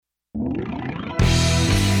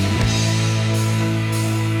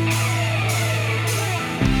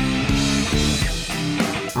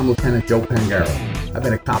I'm Lieutenant Joe Pangaro. I've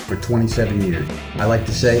been a cop for 27 years. I like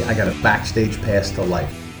to say I got a backstage pass to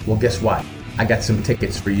life. Well, guess what? I got some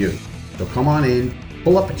tickets for you. So come on in,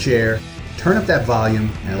 pull up a chair, turn up that volume,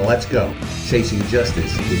 and let's go. Chasing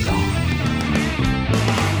Justice is on.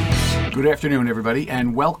 Good afternoon, everybody,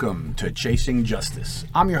 and welcome to Chasing Justice.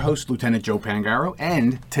 I'm your host, Lieutenant Joe Pangaro,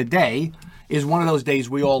 and today is one of those days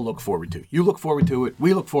we all look forward to. You look forward to it,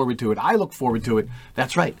 we look forward to it, I look forward to it.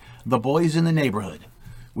 That's right, the boys in the neighborhood.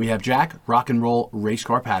 We have Jack, Rock and Roll Race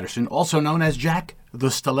Car Patterson, also known as Jack, the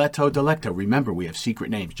Stiletto Delecto. Remember, we have secret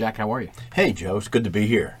names. Jack, how are you? Hey, Joe, it's good to be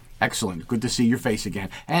here. Excellent, good to see your face again.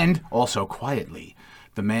 And also, quietly,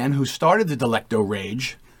 the man who started the Delecto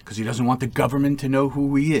Rage, because he doesn't want the government to know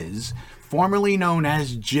who he is, formerly known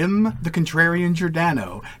as Jim the Contrarian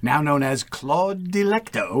Giordano, now known as Claude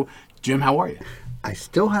Delecto. Jim, how are you? I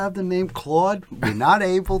still have the name Claude. We're not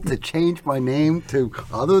able to change my name to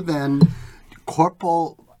other than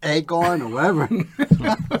Corporal Agon or whatever.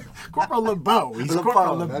 Corporal LeBeau. He's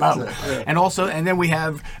Corporal LeBeau. Yeah. And then we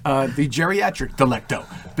have the geriatric Delecto,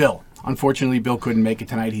 Bill. Unfortunately, Bill couldn't make it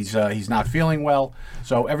tonight. He's not feeling well.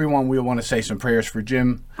 So everyone, we want to say some prayers for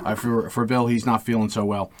Jim. For Bill, he's not feeling so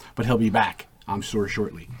well, but he'll be back, I'm sure,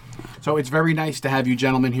 shortly. So it's very nice to have you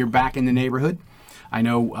gentlemen here back in the neighborhood. I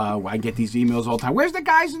know I get these emails all the time. Where's the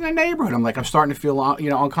guys in the neighborhood? I'm like, I'm starting to feel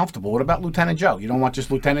uncomfortable. What about Lieutenant Joe? You don't want just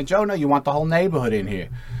Lieutenant Joe? No, you want the whole neighborhood in here.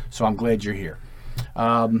 So I'm glad you're here.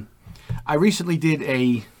 I recently did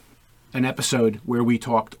an episode where we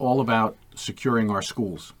talked all about securing our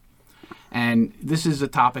schools. And this is a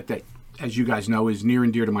topic that, as you guys know, is near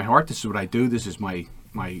and dear to my heart. This is what I do. This is my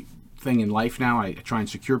thing in life now. I try and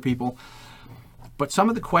secure people. But some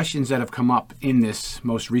of the questions that have come up in this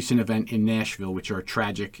most recent event in Nashville, which are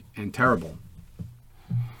tragic and terrible,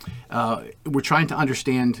 we're trying to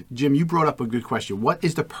understand. Jim, you brought up a good question. What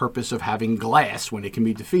is the purpose of having glass when it can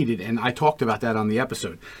be defeated? And I talked about that on the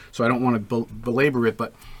episode, so I don't want to belabor it.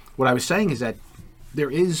 But what I was saying is that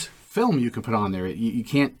there is film you can put on there. You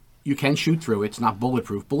can shoot through it. It's not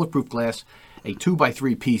bulletproof. Bulletproof glass, a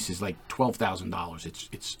 2x3 piece is like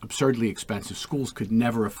 $12,000. It's absurdly expensive. Schools could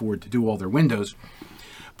never afford to do all their windows.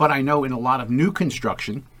 But I know in a lot of new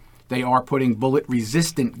construction, they are putting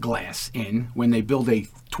bullet-resistant glass in. When they build a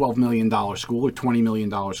 $12 million school or $20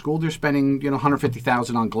 million school, they're spending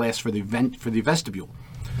 $150,000 on glass for the vestibule.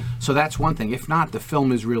 So that's one thing. If not, the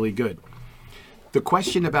film is really good. The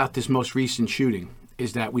question about this most recent shooting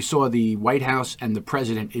is that we saw the White House and the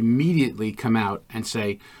president immediately come out and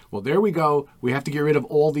say, well, there we go. We have to get rid of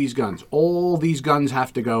all these guns. All these guns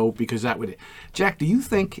have to go because that would... Jack, do you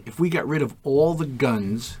think if we got rid of all the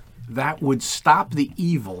guns, that would stop the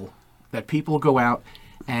evil that people go out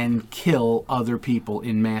and kill other people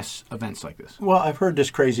in mass events like this? Well, I've heard this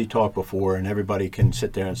crazy talk before, and everybody can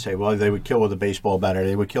sit there and say, well, they would kill with a baseball bat, or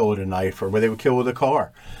they would kill with a knife, or they would kill with a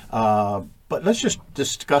car. But let's just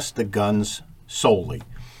discuss the guns solely.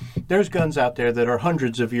 There's guns out there that are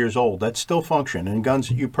hundreds of years old that still function, and guns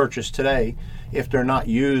that you purchase today, if they're not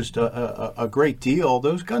used a great deal,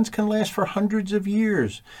 those guns can last for hundreds of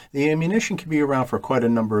years. The ammunition can be around for quite a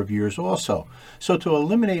number of years also. So to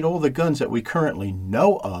eliminate all the guns that we currently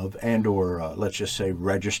know of and or let's just say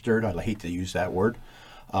registered, I hate to use that word,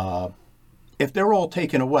 if they're all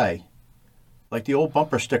taken away, like the old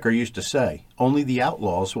bumper sticker used to say, only the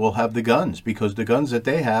outlaws will have the guns because the guns that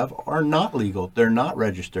they have are not legal. They're not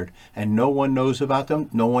registered, and no one knows about them.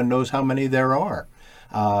 No one knows how many there are.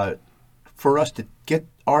 For us to get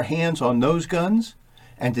our hands on those guns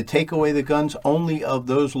and to take away the guns only of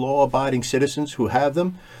those law-abiding citizens who have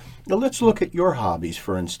them. Now let's look at your hobbies,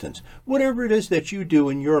 for instance. Whatever it is that you do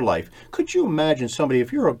in your life, could you imagine somebody,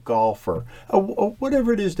 if you're a golfer,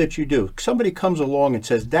 whatever it is that you do, somebody comes along and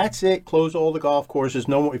says, that's it, close all the golf courses,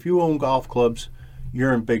 no more. If you own golf clubs,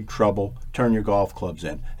 you're in big trouble, turn your golf clubs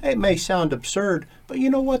in. It may sound absurd, but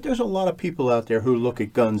you know what? There's a lot of people out there who look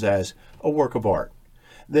at guns as a work of art.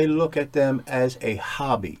 They look at them as a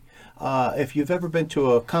hobby. If you've ever been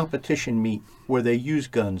to a competition meet where they use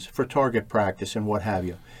guns for target practice and what have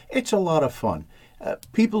you, it's a lot of fun.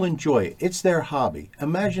 People enjoy it. It's their hobby.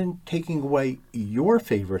 Imagine taking away your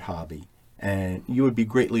favorite hobby, and you would be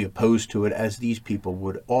greatly opposed to it, as these people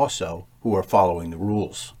would also, who are following the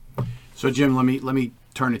rules. So, Jim, let me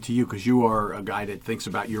turn it to you, because you are a guy that thinks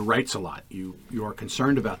about your rights a lot. You are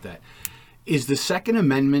concerned about that. Is the Second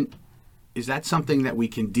Amendment, is that something that we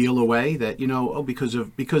can deal away? That, because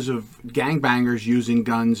of gangbangers using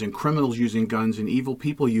guns and criminals using guns and evil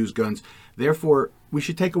people use guns, therefore we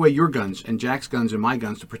should take away your guns and Jack's guns and my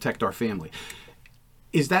guns to protect our family.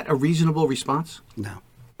 Is that a reasonable response? No.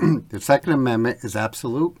 The Second Amendment is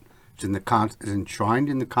absolute. It's enshrined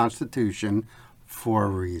in the Constitution for a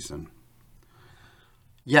reason.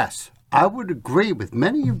 Yes, I would agree with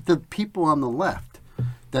many of the people on the left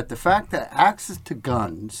that the fact that access to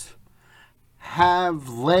guns have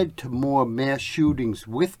led to more mass shootings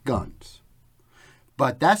with guns.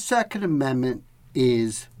 But that Second Amendment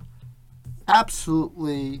is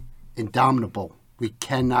absolutely indomitable. We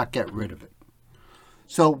cannot get rid of it.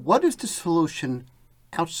 So what is the solution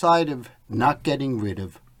outside of not getting rid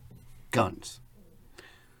of guns?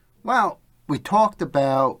 Well, we talked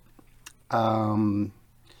about background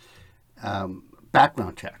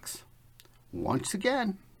checks. Once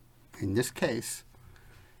again, in this case,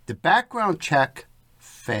 the background check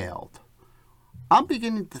failed. I'm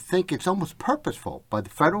beginning to think it's almost purposeful by the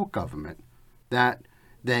federal government that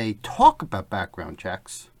they talk about background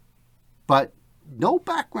checks, but no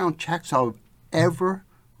background checks are ever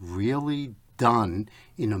really done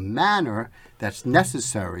in a manner that's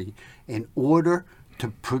necessary in order to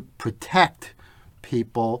protect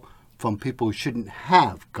people from people who shouldn't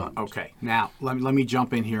have guns. Okay, now let me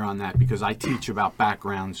jump in here on that because I teach about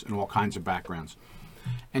backgrounds and all kinds of backgrounds.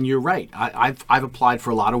 And you're right. I've applied for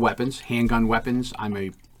a lot of weapons, handgun weapons. I'm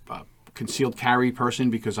a concealed carry person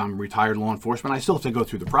because I'm retired law enforcement. I still have to go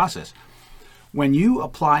through the process. When you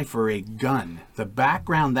apply for a gun, the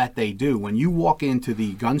background that they do, when you walk into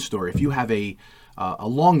the gun store, if you have a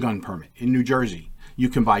long gun permit in New Jersey, you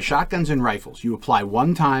can buy shotguns and rifles. You apply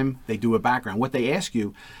one time, they do a background. What they ask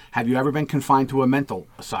you, have you ever been confined to a mental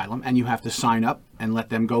asylum? And you have to sign up and let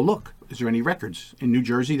them go, look, is there any records in New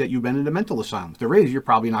Jersey that you've been in a mental asylum? If there is, you're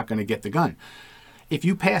probably not going to get the gun. If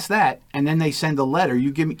you pass that and then they send a letter,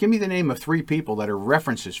 you give me the name of 3 people that are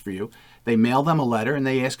references for you. They mail them a letter and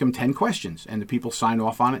they ask them 10 questions and the people sign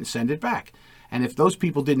off on it and send it back. And if those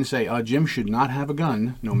people didn't say, Jim should not have a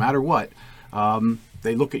gun, no matter what,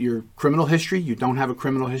 they look at your criminal history. You don't have a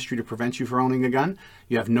criminal history to prevent you from owning a gun.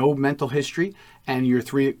 You have no mental history, and your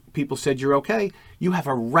 3 people said you're okay. You have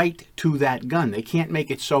a right to that gun. They can't make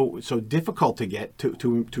it so difficult to get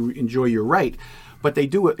to enjoy your right, but they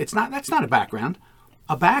do it. That's not a background.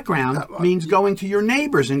 A background means going to your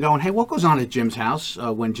neighbors and going, hey, what goes on at Jim's house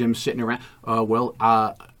when Jim's sitting around?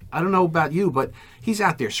 I don't know about you, but he's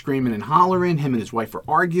out there screaming and hollering. Him and his wife are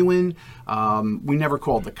arguing. We never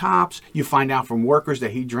called the cops. You find out from workers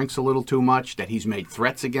that he drinks a little too much, that he's made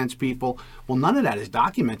threats against people. Well, none of that is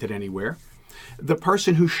documented anywhere. The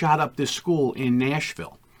person who shot up this school in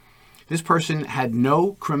Nashville, this person had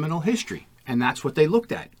no criminal history, and that's what they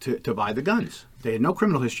looked at to buy the guns. They had no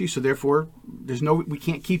criminal history, so therefore we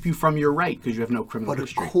can't keep you from your right because you have no criminal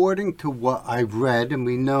history. But according to what I've read, and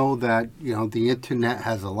we know that the internet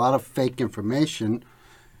has a lot of fake information,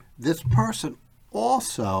 this person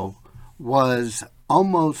also was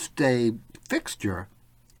almost a fixture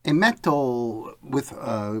in mental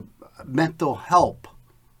help,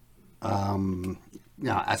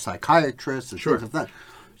 a psychiatrist and Sure. things like that.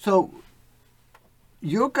 So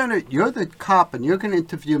you're the cop and you're gonna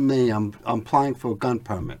interview me. I'm applying for a gun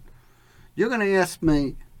permit. You're gonna ask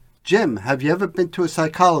me, Jim, have you ever been to a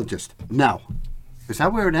psychologist? No. Is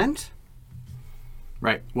that where it ends?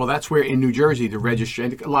 Right. Well, that's where in New Jersey the registry,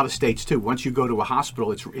 and a lot of states too. Once you go to a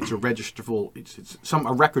hospital, it's a registrable. It's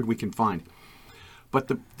a record we can find. But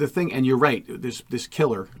the thing, and you're right. This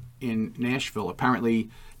killer in Nashville, apparently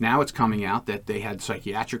now it's coming out that they had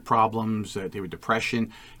psychiatric problems, they were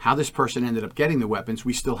depression. How this person ended up getting the weapons,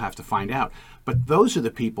 we still have to find out. But those are the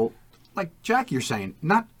people, like Jack, you're saying,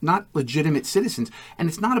 not legitimate citizens, and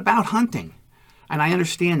it's not about hunting. And I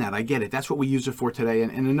understand that. I get it. That's what we use it for today.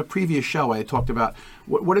 And in a previous show, I had talked about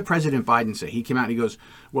what did President Biden say? He came out and he goes,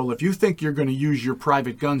 well, if you think you're going to use your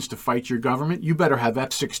private guns to fight your government, you better have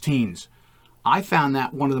F-16s. I found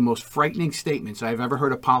that one of the most frightening statements I've ever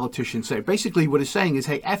heard a politician say. Basically, what it's saying is,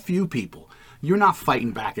 hey, F you people. You're not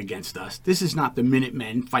fighting back against us. This is not the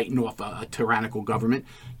Minutemen fighting off a tyrannical government.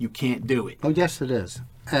 You can't do it. Oh, yes, it is.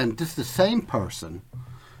 And this is the same person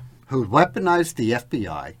who weaponized the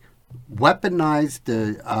FBI, weaponized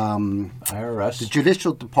the IRS, the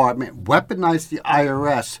Judicial Department, weaponized the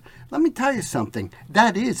IRS. Let me tell you something.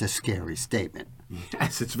 That is a scary statement.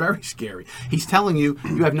 Yes, it's very scary. He's telling you,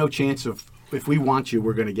 you have no chance of, if we want you,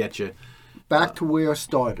 we're going to get you. Back to where I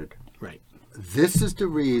started. Right. This is the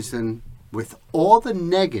reason, with all the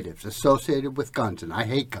negatives associated with guns, and I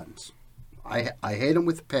hate guns. I hate them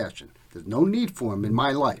with a passion. There's no need for them in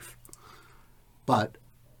my life. But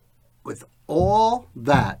with all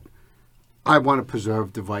that, I want to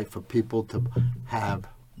preserve the right for people to have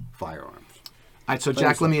firearms. All right, so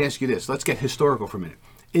Jack, let me ask you this. Let's get historical for a minute.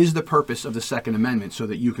 Is the purpose of the Second Amendment so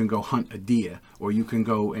that you can go hunt a deer, or you can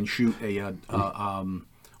go and shoot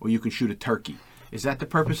or you can shoot a turkey? Is that the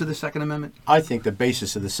purpose of the Second Amendment? I think the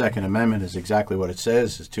basis of the Second Amendment is exactly what it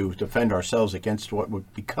says, is to defend ourselves against what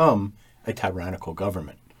would become a tyrannical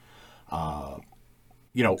government. For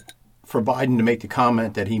Biden to make the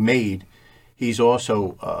comment that he made, he's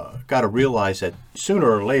also got to realize that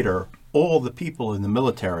sooner or later, all the people in the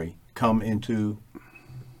military come into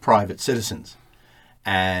private citizens.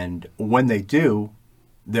 And when they do,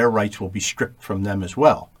 their rights will be stripped from them as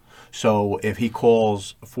well. So if he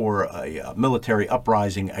calls for a military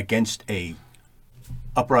uprising against a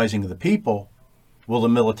uprising of the people, will the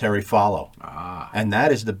military follow? And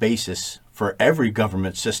that is the basis for every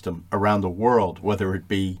government system around the world, whether it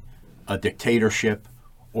be a dictatorship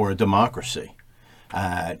or a democracy.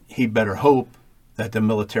 He'd better hope that the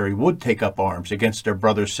military would take up arms against their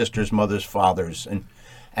brothers, sisters, mothers, fathers,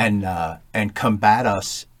 and combat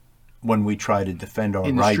us when we try to defend our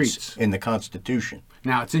rights streets. In the Constitution.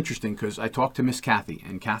 Now, it's interesting because I talked to Miss Kathy,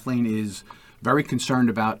 and Kathleen is very concerned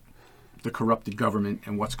about the corrupted government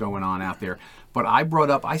and what's going on out there. But I brought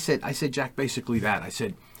up, I said, Jack, basically that. I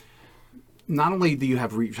said, not only do you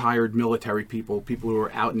have retired military people who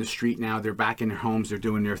are out in the street now, they're back in their homes, they're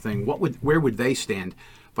doing their thing. Where would they stand?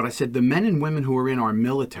 But I said, the men and women who are in our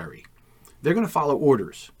military, they're going to follow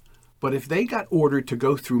orders. But if they got ordered to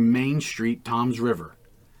go through Main Street, Tom's River,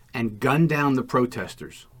 and gun down the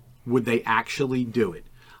protesters, would they actually do it?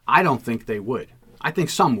 I don't think they would. I think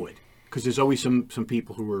some would, because there's always some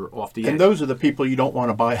people who are off the edge. And those are the people you don't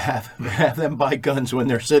want to have them buy guns when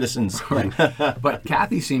they're citizens. Right. But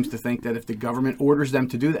Kathy seems to think that if the government orders them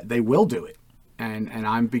to do that, they will do it. And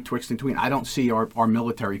I'm betwixt and between. I don't see our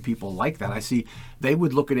military people like that. I see they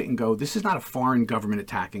would look at it and go, this is not a foreign government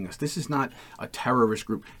attacking us. This is not a terrorist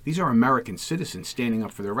group. These are American citizens standing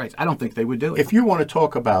up for their rights. I don't think they would do it. If you want to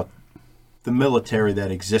talk about the military that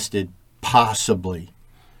existed possibly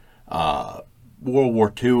World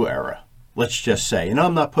War II era, let's just say, and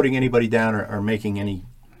I'm not putting anybody down or making any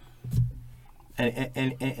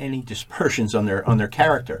dispersions on their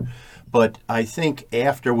character, but I think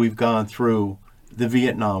after we've gone through the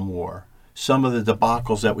Vietnam War, some of the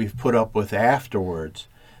debacles that we've put up with afterwards,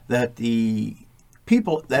 that the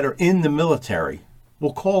people that are in the military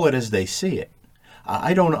will call it as they see it.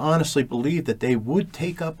 I don't honestly believe that they would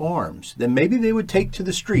take up arms. Then maybe they would take to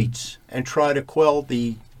the streets and try to quell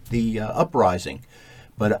the uprising.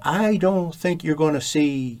 But I don't think you're going to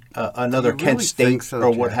see another Kent really State so,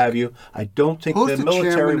 or what Jack? have you. I don't think Who's the the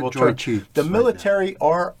military chairman will of Joint turn. Chiefs The right military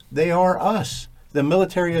are us. The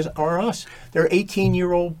military are us. They're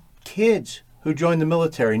 18-year-old kids who join the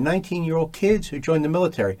military, 19-year-old kids who join the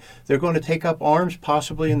military. They're going to take up arms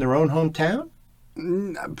possibly in their own hometown?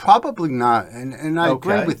 Probably not, and I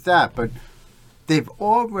agree Okay. with that. But they've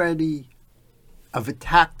already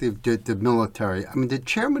attacked the military. I mean, the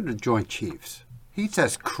chairman of the Joint Chiefs, he's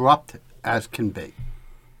as corrupt as can be.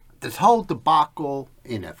 This whole debacle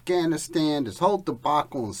in Afghanistan, this whole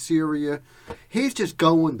debacle in Syria, he's just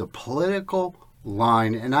going the political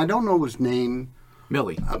line, and I don't know his name.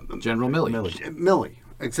 Milley, General Milley. Milley,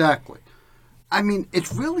 exactly. I mean,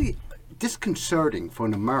 it's really disconcerting for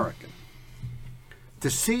an American to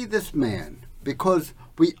see this man, because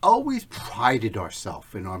we always prided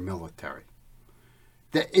ourselves in our military.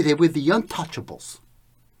 They were the untouchables.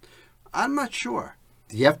 I'm not sure.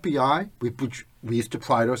 The FBI, which we used to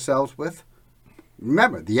pride ourselves with.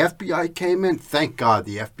 Remember, the FBI came in. Thank God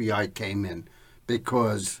the FBI came in,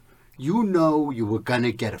 because you were going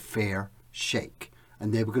to get a fair shake,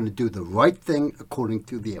 and they were going to do the right thing according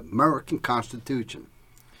to the American Constitution.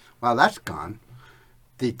 Well, that's gone.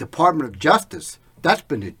 The Department of Justice, that's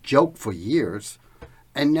been a joke for years,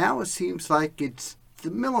 and now it seems like it's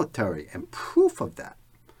the military, and proof of that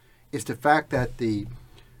is the fact that the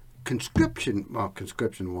conscription,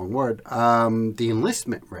 wrong word, the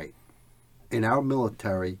enlistment rate in our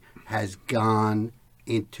military has gone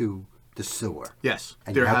into the sewer. Yes,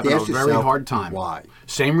 And they're you have to having a ask very yourself, hard time. why?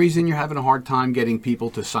 Same reason you're having a hard time getting people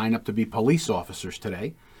to sign up to be police officers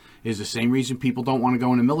today is the same reason people don't want to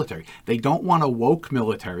go in the military. They don't want a woke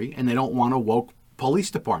military, and they don't want a woke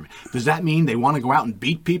police department. Does that mean they want to go out and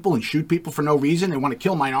beat people and shoot people for no reason? They want to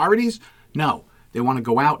kill minorities? No. They want to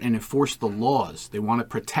go out and enforce the laws. They want to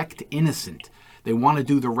protect innocent. They want to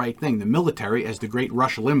do the right thing. The military, as the great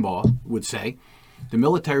Rush Limbaugh would say, the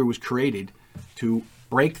military was created to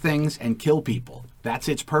break things and kill people. That's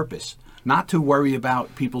its purpose. Not to worry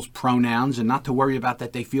about people's pronouns and not to worry about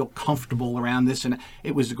that they feel comfortable around this. And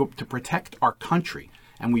it was to protect our country.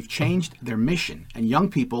 And we've changed their mission. And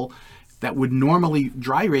young people that would normally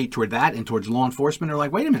gyrate toward that and towards law enforcement are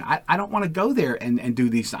like, wait a minute, I don't want to go there and do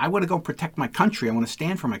these. I want to go protect my country. I want to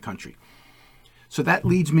stand for my country. So that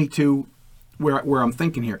leads me to where I'm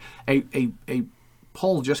thinking here. A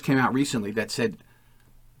poll just came out recently that said,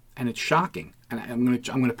 and it's shocking, and I'm going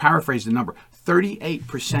to paraphrase the number,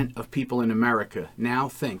 38% of people in America now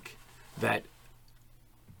think that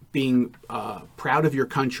being proud of your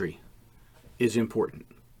country is important.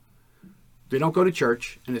 They don't go to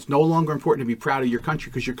church, and it's no longer important to be proud of your country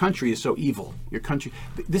because your country is so evil. Your country.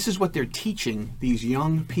 This is what they're teaching these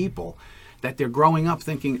young people, that they're growing up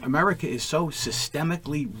thinking America is so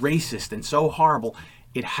systemically racist and so horrible.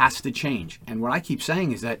 It has to change. And what I keep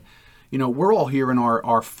saying is that, we're all here in our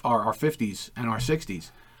 50s and our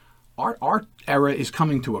 60s. Our era is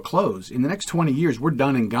coming to a close. In the next 20 years, we're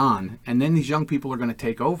done and gone, and then these young people are going to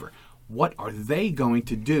take over. What are they going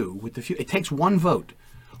to do with the future? It takes one vote.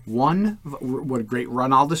 What great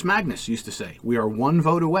Ronaldus Magnus used to say, we are one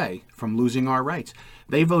vote away from losing our rights.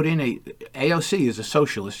 They vote in AOC is a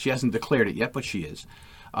socialist. She hasn't declared it yet, but she is.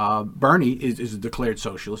 Bernie is a declared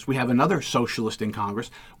socialist. We have another socialist in Congress.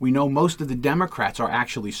 We know most of the Democrats are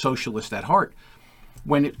actually socialist at heart.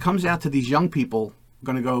 When it comes out to these young people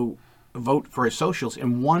going to go vote for a socialist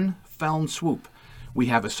in one fell swoop, we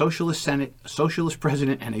have a socialist Senate, a socialist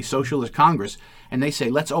president, and a socialist Congress, and they say,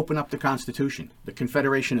 let's open up the Constitution, the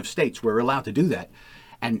Confederation of States. We're allowed to do that,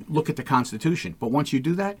 and look at the Constitution. But once you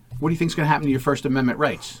do that, what do you think is going to happen to your First Amendment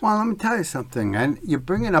rights? Well, let me tell you something, and you're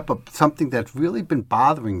bringing up something that's really been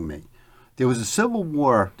bothering me. There was a Civil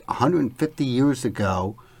War 150 years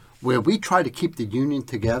ago where we tried to keep the Union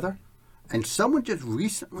together, and someone just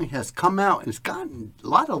recently has come out and has gotten a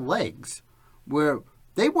lot of legs where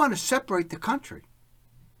they want to separate the country.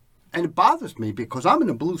 And it bothers me because I'm in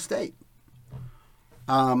a blue state.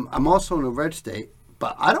 I'm also in a red state,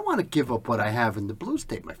 but I don't want to give up what I have in the blue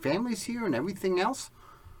state. My family's here and everything else.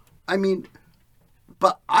 I mean,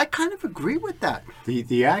 but I kind of agree with that.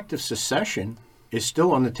 The act of secession is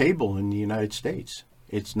still on the table in the United States.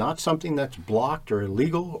 It's not something that's blocked or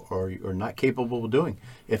illegal or not capable of doing.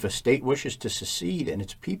 If a state wishes to secede and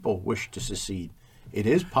its people wish to secede, it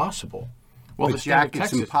is possible. Well, but Jack,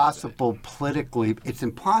 it's impossible politically. It's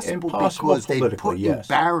impossible because they put in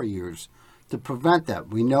barriers to prevent that.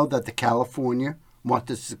 We know that the California want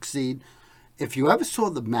to succeed. If you ever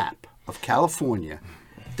saw the map of California,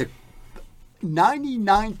 the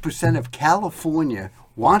 99% of California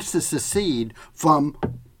wants to secede from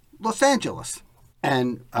Los Angeles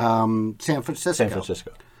and San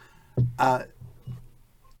Francisco.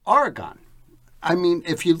 Oregon. I mean,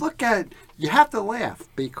 if you look at it, you have to laugh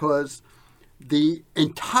because the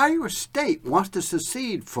entire state wants to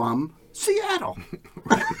secede from Seattle.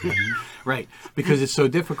 Right, because it's so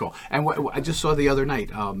difficult. And what I just saw the other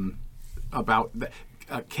night about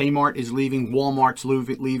Kmart is leaving, Walmart's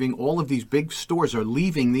leaving. All of these big stores are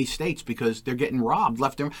leaving these states because they're getting robbed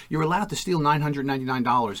left and right. You're allowed to steal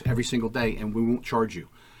 $999 every single day, and we won't charge you.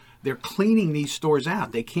 They're cleaning these stores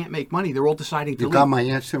out. They can't make money. They're all deciding to leave. You got my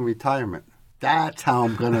answer in retirement. That's how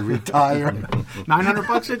I'm going to retire.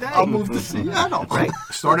 $900 a day. I'll move to Seattle. Right.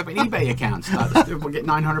 Start up an eBay account. We'll get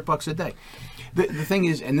 $900 a day. The thing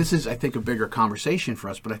is, and this is, I think, a bigger conversation for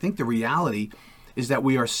us, but I think the reality is that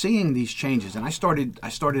we are seeing these changes. And I started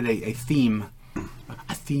a theme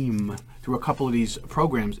through a couple of these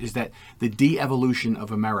programs is that the de-evolution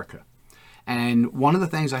of America. And one of the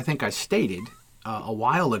things I think I stated a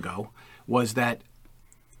while ago was that,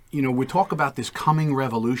 we talk about this coming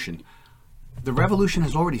revolution. The revolution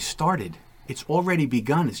has already started. It's already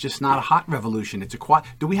begun. It's just not a hot revolution. It's a quiet.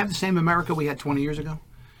 Do we have the same America we had 20 years ago?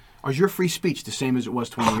 Or is your free speech the same as it was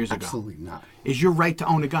 20 years ago? Absolutely not. Is your right to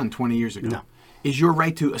own a gun 20 years ago? No. Is your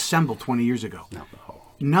right to assemble 20 years ago? No.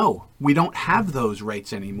 No, we don't have those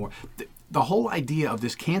rights anymore. The whole idea of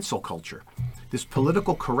this cancel culture, this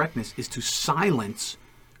political correctness, is to silence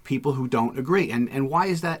people who don't agree. And why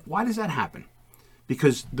is that? Why does that happen?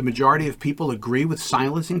 Because the majority of people agree with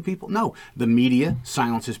silencing people? No, the media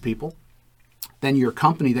silences people. Then your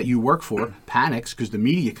company that you work for panics because the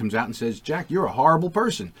media comes out and says, Jack, you're a horrible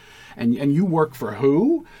person. And you work for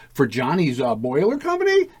who? For Johnny's Boiler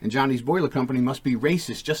Company? And Johnny's Boiler Company must be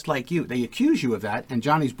racist just like you. They accuse you of that, and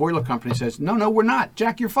Johnny's Boiler Company says, no, we're not.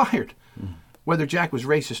 Jack, you're fired. Whether Jack was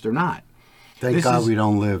racist or not. Thank God we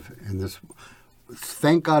don't live in this.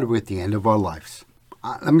 Thank God we're at the end of our lives.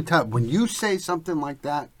 Let me tell you, when you say something like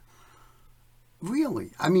that,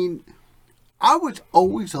 really, I mean, I was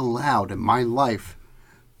always allowed in my life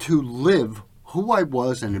to live who I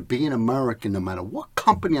was and to be an American no matter what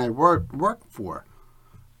company I worked for.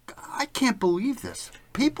 I can't believe this.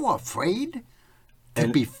 People are afraid to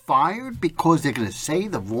be fired because they're going to say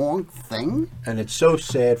the wrong thing. And it's so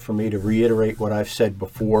sad for me to reiterate what I've said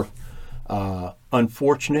before.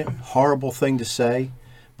 Unfortunate, horrible thing to say.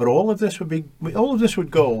 But all of this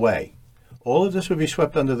would go away. All of this would be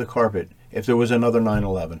swept under the carpet if there was another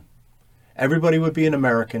 9/11. Everybody would be an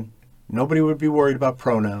American. Nobody would be worried about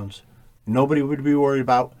pronouns. Nobody would be worried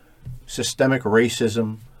about systemic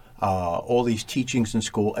racism, all these teachings in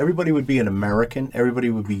school. Everybody would be an American. Everybody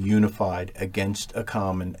would be unified against a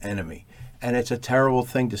common enemy. And it's a terrible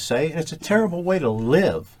thing to say, and it's a terrible way to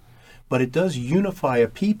live. But it does unify a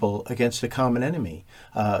people against a common enemy.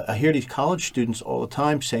 I hear these college students all the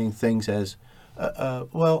time saying things as,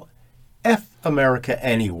 well, F America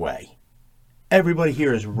anyway. Everybody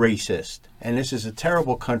here is racist, and this is a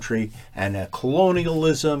terrible country, and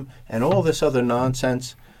colonialism, and all this other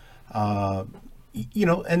nonsense. And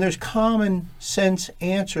there's common sense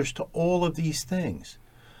answers to all of these things.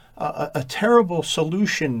 A terrible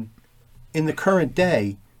solution in the current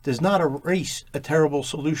day does not erase a terrible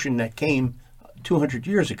solution that came 200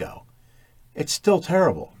 years ago. It's still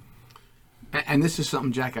terrible. And this is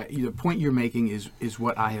something, Jack, the point you're making is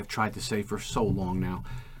what I have tried to say for so long now.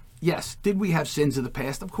 Yes, did we have sins of the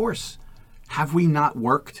past? Of course. Have we not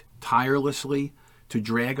worked tirelessly to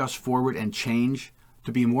drag us forward and change,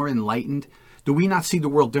 to be more enlightened? Do we not see the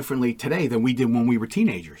world differently today than we did when we were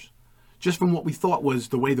teenagers? Just from what we thought was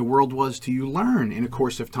the way the world was, to you learn in a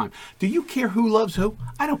course of time. Do you care who loves who?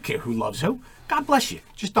 I don't care who loves who. God bless you.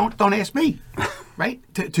 Just don't ask me, right?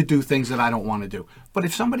 To do things that I don't want to do. But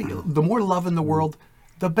if somebody, the more love in the world,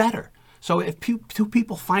 the better. So if two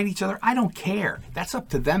people find each other, I don't care. That's up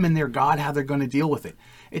to them and their God how they're going to deal with it.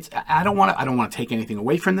 I don't want to take anything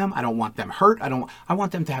away from them. I don't want them hurt. I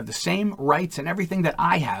want them to have the same rights and everything that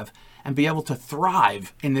I have and be able to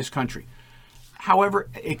thrive in this country. However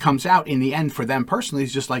it comes out in the end for them personally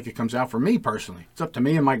is just like it comes out for me personally. It's up to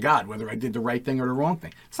me and my God whether I did the right thing or the wrong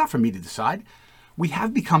thing. It's not for me to decide. We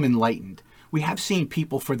have become enlightened. We have seen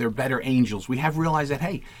people for their better angels. We have realized that,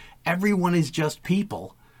 hey, everyone is just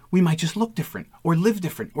people. We might just look different or live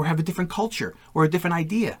different or have a different culture or a different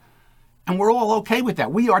idea. And we're all okay with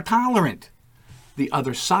that. We are tolerant. The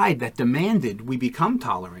other side that demanded we become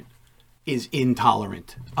tolerant is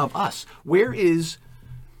intolerant of us. Where is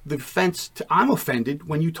the defense to I'm offended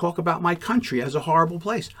when you talk about my country as a horrible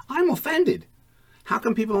place? I'm offended. How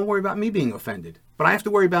come people don't worry about me being offended? But I have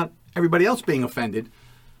to worry about everybody else being offended.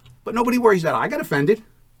 But nobody worries that I got offended,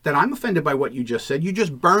 that I'm offended by what you just said. You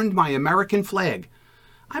just burned my American flag.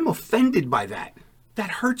 I'm offended by that. That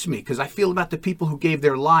hurts me because I feel about the people who gave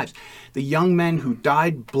their lives, the young men who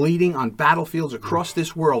died bleeding on battlefields across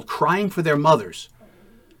this world, crying for their mothers.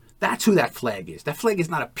 That's who that flag is. That flag is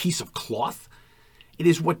not a piece of cloth. It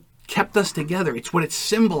is what kept us together. It's what it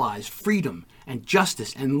symbolized, freedom and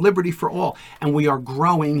justice and liberty for all. And we are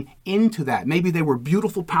growing into that. Maybe they were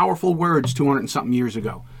beautiful, powerful words 200 and something years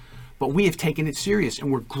ago. But we have taken it serious and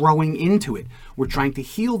we're growing into it. We're trying to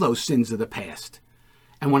heal those sins of the past.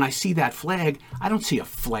 And when I see that flag, I don't see a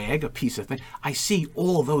flag, a piece of thing. I see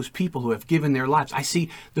all those people who have given their lives. I see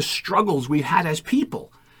the struggles we've had as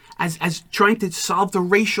people, as trying to solve the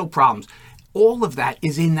racial problems. All of that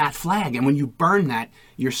is in that flag. And when you burn that,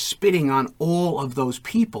 you're spitting on all of those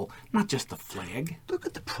people, not just the flag. Look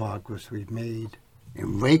at the progress we've made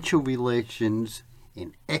in racial relations,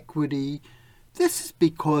 in equity. This is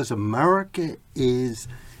because America is,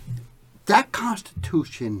 that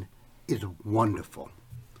Constitution is wonderful.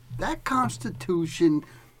 That Constitution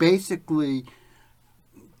basically,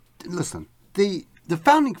 listen, the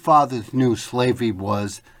Founding Fathers knew slavery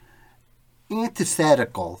was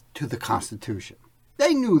antithetical to the Constitution.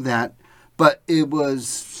 They knew that, but it was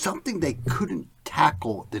something they couldn't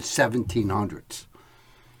tackle the 1700s.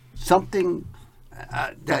 Something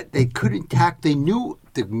that they couldn't tackle. They knew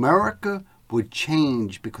that America would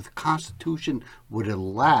change because the Constitution would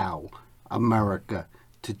allow America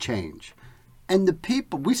to change. And the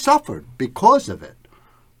people, we suffered because of it.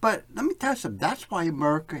 But let me tell you something, that's why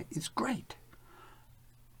America is great.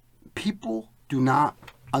 People do not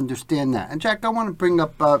understand that. And Jack, I want to bring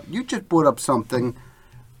up, you just brought up something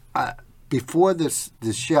before this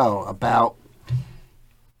show about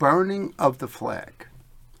burning of the flag.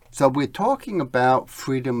 So we're talking about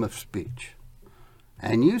freedom of speech.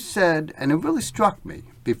 And you said, and it really struck me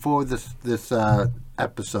before this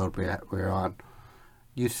episode we're on,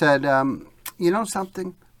 you said, you know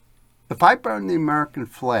something? If I burn the American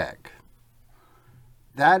flag,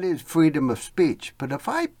 that is freedom of speech. But if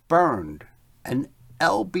I burned an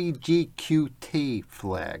LBGQT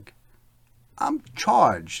flag, I'm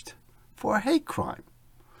charged for a hate crime.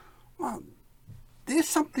 Well, there's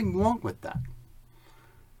something wrong with that.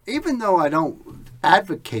 Even though I don't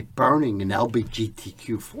advocate burning an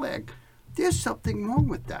LGBTQ flag, there's something wrong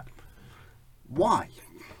with that. Why?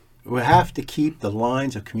 We have to keep the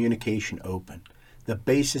lines of communication open. The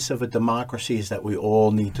basis of a democracy is that we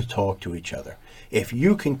all need to talk to each other. If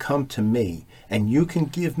you can come to me and you can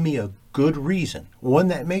give me a good reason, one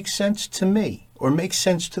that makes sense to me or makes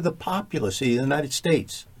sense to the populace of the United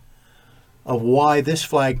States, of why this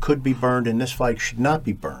flag could be burned and this flag should not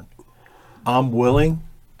be burned, I'm willing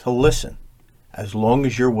to listen, as long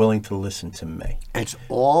as you're willing to listen to me. It's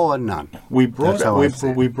all or none. We brought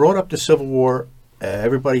up the Civil War.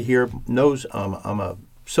 Everybody here knows I'm a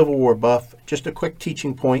Civil War buff. Just a quick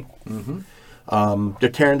teaching point. They're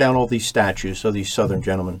tearing down all these statues of these Southern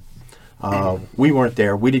gentlemen. We weren't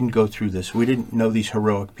there. We didn't go through this. We didn't know these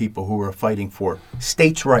heroic people who were fighting for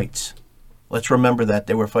states' rights. Let's remember that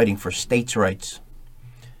they were fighting for states' rights.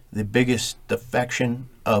 The biggest defection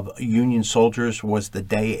of Union soldiers was the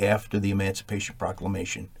day after the Emancipation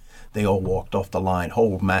Proclamation. They all walked off the line.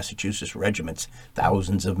 Whole Massachusetts regiments,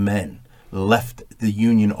 thousands of men, left the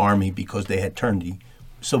Union Army because they had turned the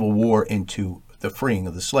Civil War into the freeing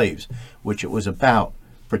of the slaves, which it was about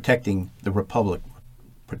protecting the Republic,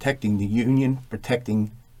 protecting the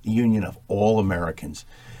Union of all Americans.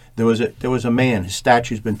 There was a man, his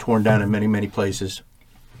statue's been torn down in many, many places.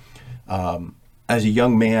 As a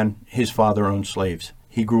young man, his father owned slaves.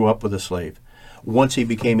 He grew up with a slave. Once he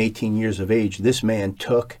became 18 years of age, this man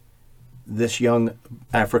took this young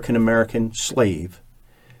African-American slave,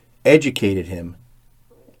 educated him,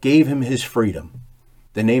 gave him his freedom.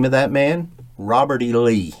 The name of that man, Robert E.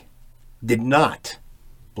 Lee, did not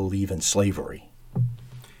believe in slavery.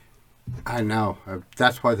 I know.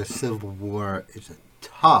 That's why the Civil War is a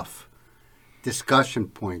tough discussion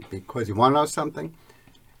point, because you want to know something?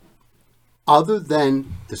 Other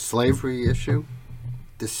than the slavery issue,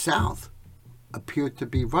 the South appeared to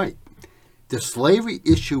be right. The slavery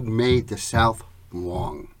issue made the South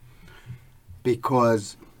wrong,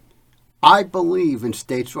 because I believe in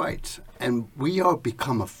states' rights, and we are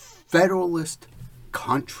become a federalist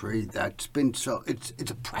country that's been so it's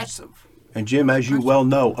oppressive. And Jim, as you well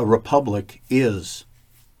know, a republic is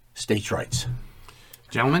states' rights.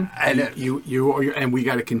 Gentlemen, and we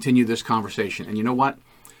got to continue this conversation. And you know what?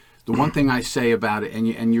 The one thing I say about it,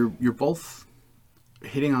 and you're both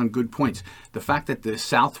hitting on good points. The fact that the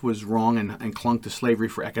South was wrong and clung to slavery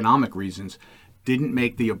for economic reasons didn't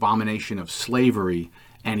make the abomination of slavery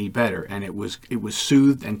any better, and it was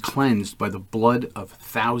soothed and cleansed by the blood of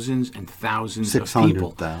thousands and thousands of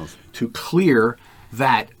people to clear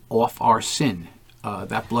that off our sin.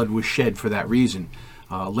 That blood was shed for that reason.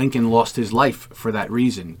 Lincoln lost his life for that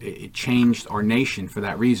reason. It changed our nation for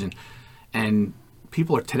that reason. And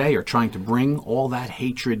people today are trying to bring all that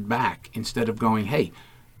hatred back instead of going, hey,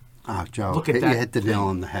 Joe, look at that. You hit the nail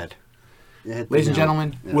on the head. Ladies and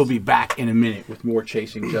gentlemen, yes. We'll be back in a minute with more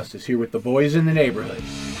Chasing Justice here with the boys in the neighborhood.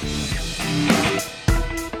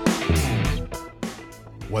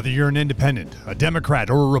 Whether you're an independent, a Democrat,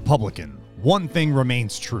 or a Republican, one thing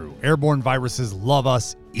remains true. Airborne viruses love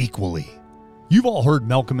us equally. You've all heard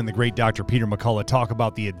Malcolm and the great Dr. Peter McCullough talk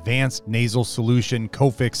about the advanced nasal solution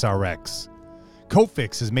Cofix RX.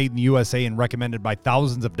 Cofix is made in the USA and recommended by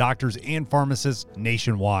thousands of doctors and pharmacists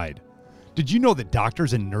nationwide. Did you know that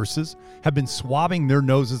doctors and nurses have been swabbing their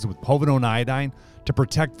noses with povidone iodine to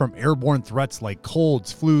protect from airborne threats like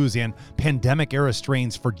colds, flus, and pandemic-era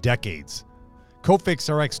strains for decades? Cofix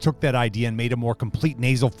RX took that idea and made a more complete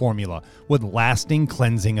nasal formula with lasting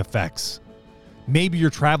cleansing effects. Maybe you're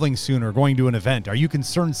traveling soon or going to an event. Are you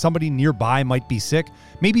concerned somebody nearby might be sick?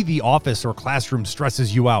 Maybe the office or classroom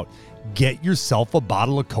stresses you out. Get yourself a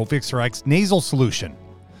bottle of Cofix RX nasal solution.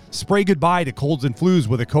 Spray goodbye to colds and flus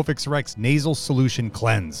with a Cofix RX nasal solution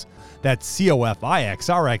cleanse. That's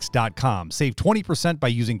COFIXRX.com. Save 20% by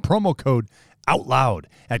using promo code OUTLOUD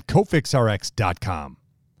at COFIXRX.com.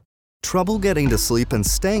 Trouble getting to sleep and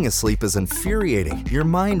staying asleep is infuriating. Your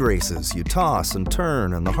mind races, you toss and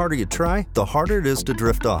turn, and the harder you try, the harder it is to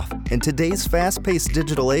drift off. And today's fast-paced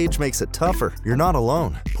digital age makes it tougher. You're not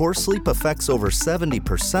alone. Poor sleep affects over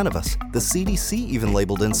 70% of us. The CDC even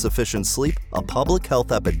labeled insufficient sleep a public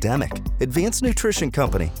health epidemic. Advanced nutrition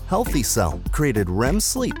company Healthy Cell created REM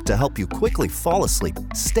sleep to help you quickly fall asleep,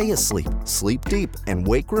 stay asleep, sleep deep, and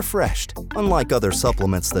wake refreshed. Unlike other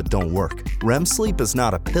supplements that don't work, REM sleep is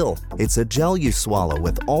not a pill. It's a gel you swallow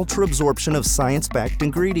with ultra-absorption of science-backed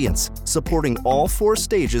ingredients, supporting all 4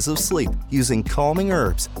 stages of sleep using calming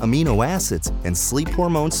herbs, amino acids, and sleep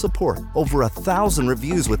hormone support. Over 1,000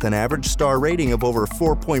 reviews with an average star rating of over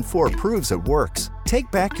 4.4 proves it works. Take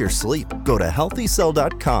back your sleep. Go to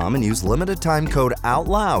HealthyCell.com and use limited time code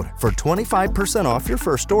OUTLOUD for 25% off your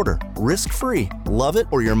first order. Risk-free. Love it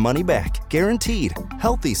or your money back. Guaranteed.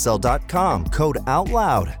 HealthyCell.com code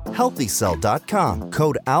OUTLOUD. HealthyCell.com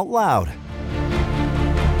code OUTLOUD.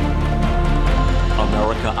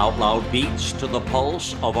 America Out Loud beats to the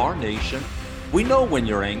pulse of our nation. We know when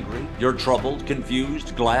you're angry, you're troubled,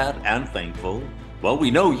 confused, glad, and thankful. Well,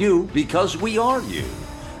 we know you because we are you.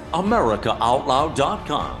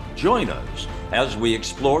 AmericaOutloud.com. Join us as we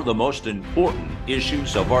explore the most important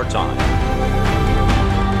issues of our time.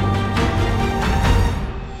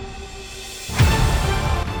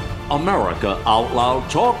 America Out Loud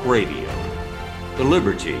Talk Radio.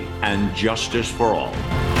 Liberty and justice for all.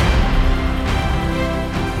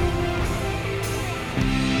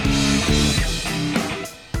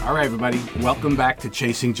 All right, everybody, welcome back to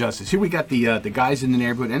Chasing Justice. Here we got the guys in the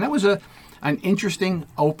neighborhood, and that was an interesting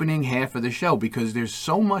opening half of the show because there's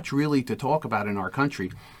so much really to talk about in our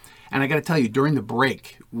country. And I got to tell you, during the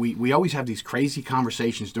break, we always have these crazy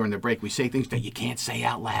conversations during the break. We say things that you can't say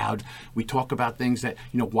out loud. We talk about things that,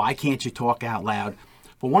 why can't you talk out loud?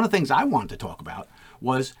 But one of the things I wanted to talk about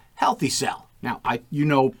was Healthy Cell. Now,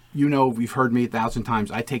 we've heard me 1,000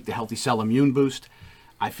 times. I take the Healthy Cell Immune Boost.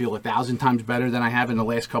 I feel 1,000 times better than I have in the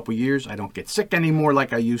last couple of years. I don't get sick anymore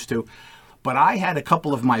like I used to. But I had a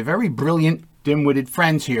couple of my very brilliant, dim-witted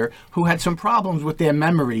friends here who had some problems with their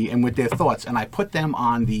memory and with their thoughts, and I put them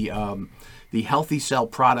on the Healthy Cell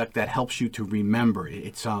product that helps you to remember.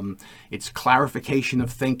 It's clarification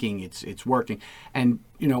of thinking. It's working, and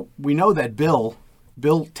we know that Bill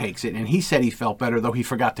takes it, and he said he felt better, though he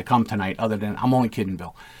forgot to come tonight. Other than, I'm only kidding,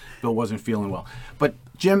 Bill. Bill wasn't feeling well, but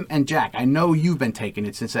Jim and Jack, I know you've been taking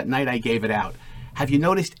it since that night I gave it out. Have you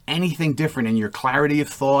noticed anything different in your clarity of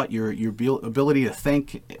thought, your ability to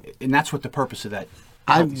think? And that's what the purpose of that.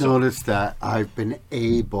 I've noticed that I've been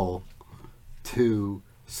able to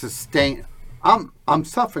sustain. I'm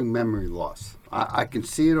suffering memory loss. I can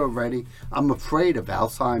see it already. I'm afraid of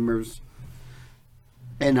Alzheimer's,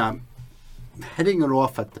 and I'm heading it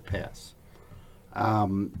off at the pass.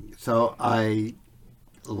 So I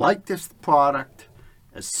like this product.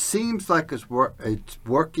 It seems like it's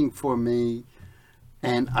working for me,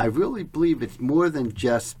 and I really believe it's more than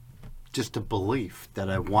just a belief that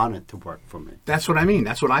I want it to work for me. That's what I mean.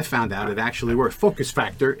 That's what I found out. It actually works. Focus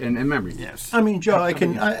factor and memory. Yes. I mean, Joe, I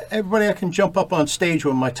can jump up on stage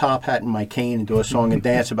with my top hat and my cane and do a song and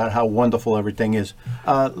dance about how wonderful everything is.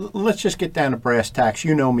 Let's just get down to brass tacks.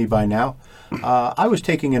 You know me by now. I was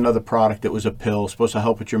taking another product that was a pill, supposed to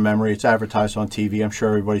help with your memory. It's advertised on TV. I'm sure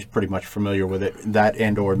everybody's pretty much familiar with it, that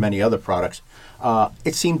and or many other products.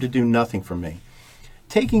 It seemed to do nothing for me.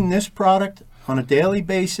 Taking this product on a daily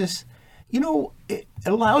basis, it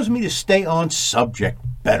allows me to stay on subject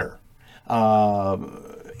better.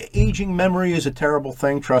 Aging memory is a terrible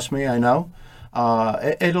thing, trust me, I know.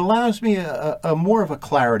 It allows me a more of a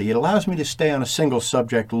clarity. It allows me to stay on a single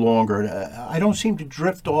subject longer. I don't seem to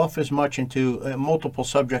drift off as much into multiple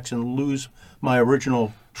subjects and lose my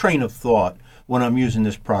original train of thought when I'm using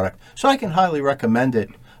this product. So I can highly recommend it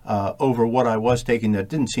over what I was taking that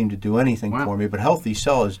didn't seem to do anything for me. But Healthy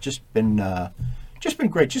Cell has just been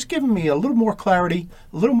great. Just giving me a little more clarity,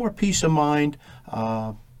 a little more peace of mind,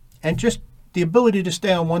 and just the ability to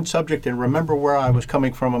stay on one subject and remember where I was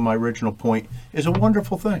coming from on my original point is a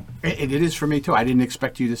wonderful thing. It is for me, too. I didn't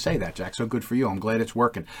expect you to say that, Jack, so good for you. I'm glad it's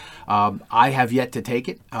working. I have yet to take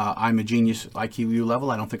it. I'm a genius IQ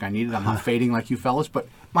level. I don't think I need it. I'm not fading like you fellas, but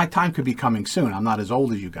my time could be coming soon. I'm not as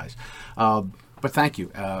old as you guys. But thank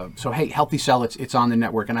you. So, hey, Healthy Cell, it's on the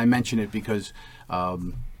network, and I mention it because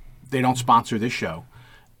they don't sponsor this show.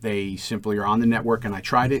 They simply are on the network, and I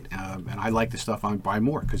tried it, and I like the stuff. I buy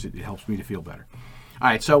more because it helps me to feel better. All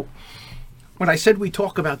right, so when I said we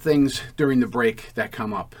talk about things during the break that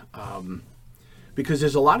come up, because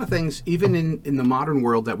there's a lot of things, even in the modern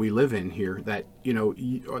world that we live in here, that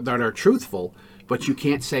that are truthful, but you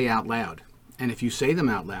can't say out loud. And if you say them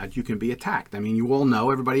out loud, you can be attacked. I mean, you all know,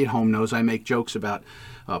 everybody at home knows, I make jokes about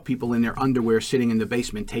people in their underwear sitting in the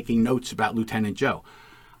basement taking notes about Lieutenant Joe.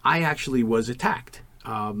 I actually was attacked.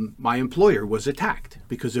 My employer was attacked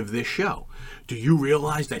because of this show. Do you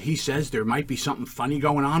realize that he says there might be something funny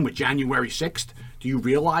going on with January 6th? Do you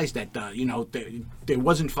realize that, there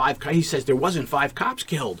wasn't he says there wasn't 5 cops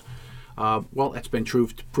killed? Well, that's been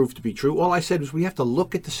proved to be true. All I said was we have to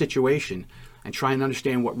look at the situation and try and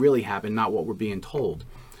understand what really happened, not what we're being told.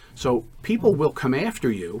 So people will come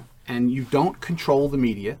after you, and you don't control the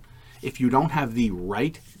media. If you don't have the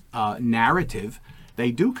right narrative,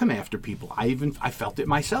 they do come after people. I felt it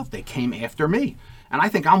myself. They came after me. And I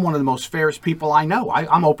think I'm one of the most fairest people I know.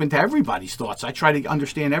 I'm open to everybody's thoughts. I try to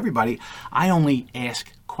understand everybody. I only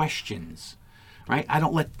ask questions, right? I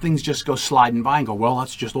don't let things just go sliding by and go, well,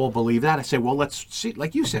 let's just all believe that. I say, well, let's see,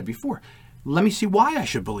 like you said before, let me see why I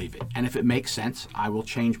should believe it. And if it makes sense, I will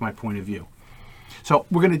change my point of view. So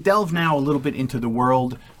we're going to delve now a little bit into the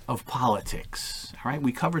world of politics. All right,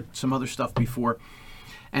 we covered some other stuff before,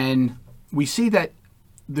 and we see that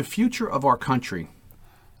the future of our country,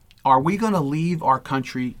 are we going to leave our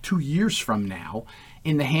country 2 years from now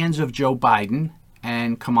in the hands of Joe Biden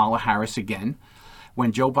and Kamala Harris again,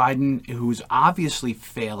 when Joe Biden, who's obviously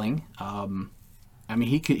failing,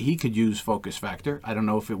 he could use focus factor. I don't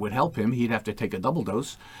know if it would help him. He'd have to take a double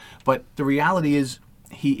dose. But the reality is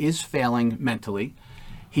he is failing mentally.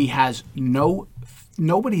 He has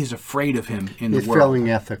nobody is afraid of him in the world. He's failing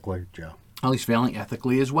ethically, Joe. Well, he's failing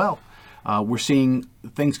ethically as well. We're seeing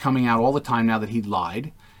things coming out all the time now that he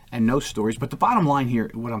lied and no stories. But the bottom line here,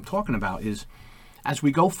 what I'm talking about is, as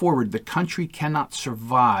we go forward, the country cannot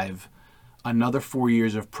survive another 4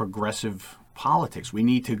 years of progressive politics. We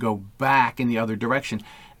need to go back in the other direction.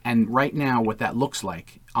 And right now, what that looks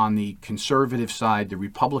like on the conservative side, the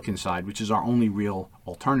Republican side, which is our only real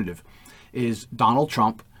alternative, is Donald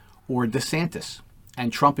Trump or DeSantis.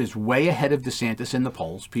 And Trump is way ahead of DeSantis in the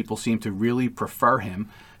polls. People seem to really prefer him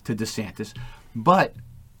to DeSantis. But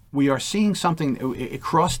we are seeing something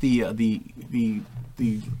across the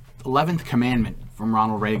 11th commandment from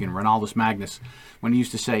Ronald Reagan, Ronaldus Magnus, when he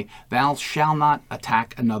used to say, "Thou shalt not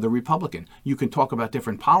attack another Republican." You can talk about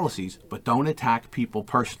different policies, but don't attack people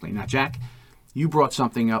personally. Now, Jack, you brought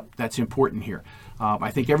something up that's important here.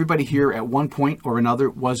 I think everybody here at one point or another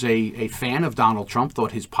was a fan of Donald Trump,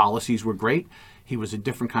 thought his policies were great. He was a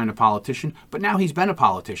different kind of politician, but now he's been a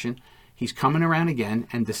politician. He's coming around again,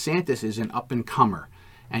 and DeSantis is an up-and-comer.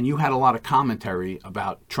 And you had a lot of commentary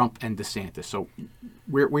about Trump and DeSantis. So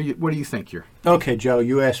what do you think here? Okay, Joe,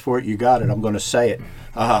 you asked for it, you got it. I'm going to say it.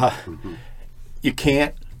 You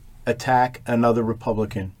can't attack another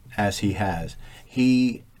Republican as he has.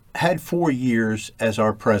 He had 4 years as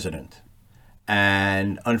our president.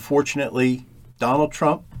 And unfortunately, Donald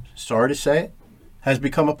Trump, sorry to say it, has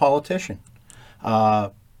become a politician.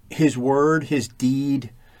 His word, his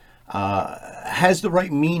deed, has the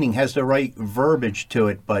right meaning, has the right verbiage to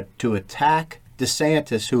it, but to attack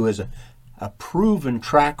DeSantis, who has a proven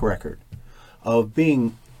track record of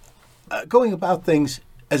being going about things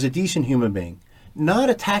as a decent human being, not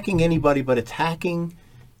attacking anybody, but attacking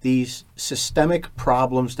these systemic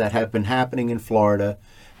problems that have been happening in Florida,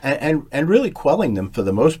 and really quelling them for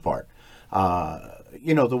the most part.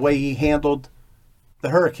 The way he handled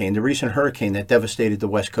the recent hurricane that devastated the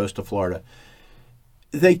west coast of Florida.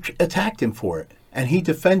 They attacked him for it, and he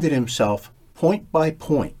defended himself point by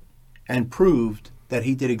point and proved that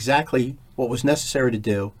he did exactly what was necessary to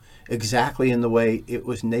do, exactly in the way it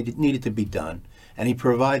was needed to be done. And he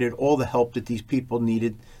provided all the help that these people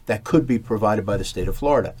needed that could be provided by the state of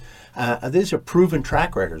Florida. These are proven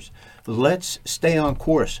track records. Let's stay on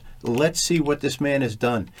course. Let's see what this man has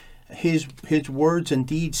done. His words and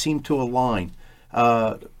deeds seem to align.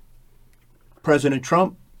 President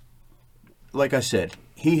Trump, like I said,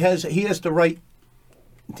 he has the right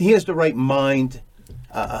mind.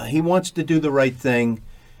 He wants to do the right thing.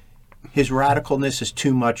 His radicalness is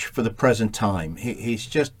too much for the present time. He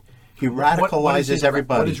radicalizes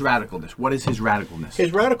everybody. What is radicalness? What is his radicalness?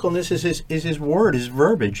 His radicalness is his word, his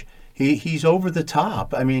verbiage. He's over the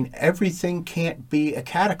top. I mean, everything can't be a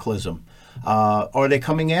cataclysm. Are they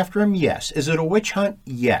coming after him? Yes. Is it a witch hunt?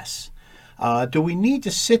 Yes. Do we need to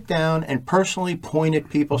sit down and personally point at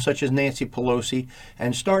people such as Nancy Pelosi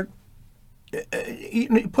and start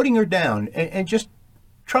putting her down and just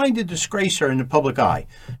trying to disgrace her in the public eye?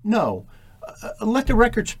 No. Let the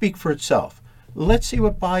record speak for itself. Let's see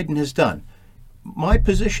what Biden has done. My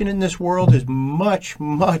position in this world is much,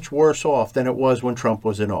 much worse off than it was when Trump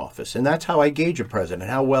was in office. And that's how I gauge a president,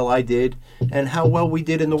 how well I did and how well we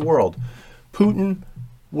did in the world. Putin,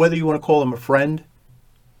 whether you want to call him a friend,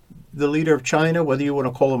 the leader of China, whether you want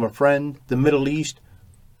to call him a friend, the Middle East,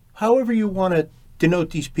 however you want to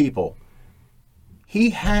denote these people,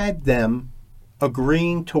 he had them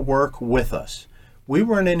agreeing to work with us. We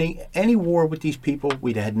weren't in any war with these people.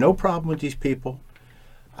 We had no problem with these people.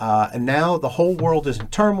 And now the whole world is in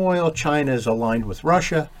turmoil. China is aligned with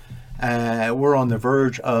Russia. We're on the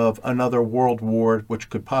verge of another world war, which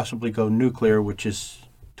could possibly go nuclear, which is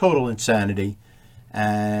total insanity.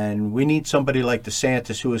 And we need somebody like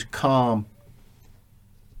DeSantis who is calm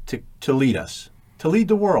to lead us, to lead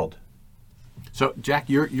the world. So, Jack,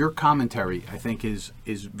 your commentary, I think, is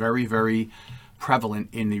very, very prevalent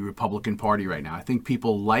in the Republican Party right now. I think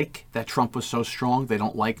people like that Trump was so strong. They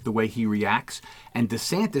don't like the way he reacts. And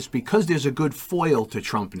DeSantis, because there's a good foil to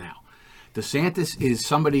Trump now. DeSantis is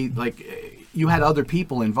somebody like you had other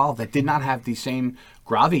people involved that did not have the same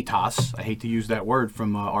gravitas. I hate to use that word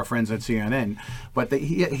from our friends at CNN, but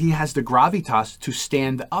he has the gravitas to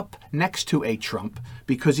stand up next to a Trump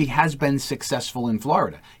because he has been successful in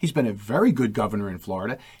Florida. He's been a very good governor in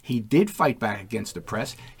Florida. He did fight back against the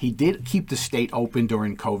press. He did keep the state open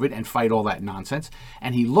during COVID and fight all that nonsense.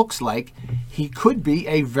 And he looks like he could be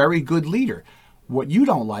a very good leader. What you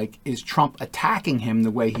don't like is Trump attacking him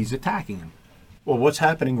the way he's attacking him. Well, what's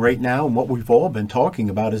happening right now and what we've all been talking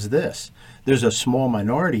about is this. There's a small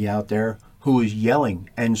minority out there who is yelling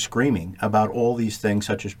and screaming about all these things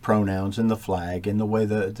such as pronouns and the flag and the way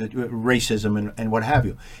the racism and what have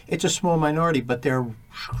you. It's a small minority, but they're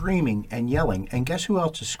screaming and yelling. And guess who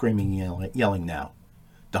else is screaming and yelling now?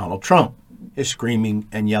 Donald Trump is screaming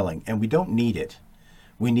and yelling. And we don't need it.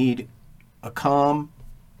 We need a calm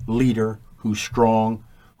leader who's strong,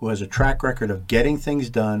 who has a track record of getting things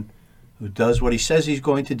done, who does what he says he's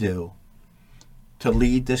going to do to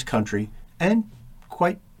lead this country and,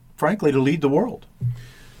 quite frankly, to lead the world.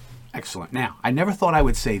 Excellent. Now, I never thought I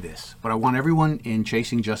would say this, but I want everyone in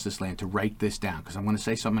Chasing Justice Land to write this down because I'm going to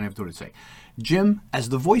say something I have to say. Jim, as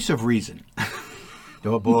the voice of reason,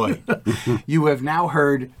 Oh, boy. you have now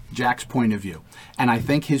heard Jack's point of view. And I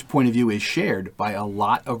think his point of view is shared by a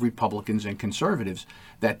lot of Republicans and conservatives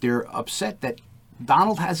that they're upset that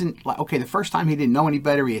Donald hasn't, okay, the first time he didn't know any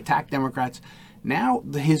better, he attacked Democrats. Now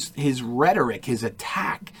his rhetoric, his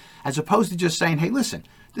attack, as opposed to just saying, hey, listen,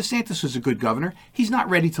 DeSantis is a good governor. He's not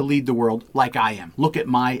ready to lead the world like I am. Look at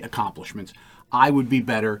my accomplishments. I would be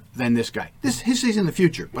better than this guy. He's in the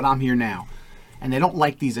future, but I'm here now. And they don't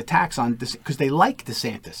like these attacks on this because they like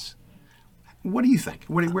DeSantis. What do you think?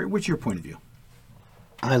 What's your point of view?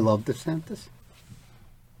 I love DeSantis.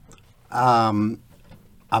 I'm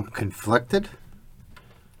conflicted.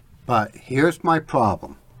 But here's my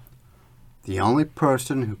problem. The only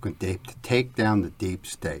person who can take down the deep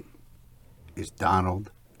state is Donald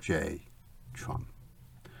J. Trump.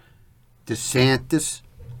 DeSantis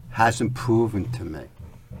hasn't proven to me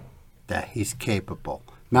that he's capable.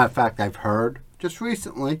 Matter of fact, I've heard just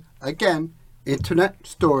recently, again, internet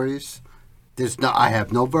stories. I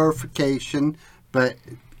have no verification, but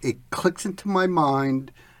it clicks into my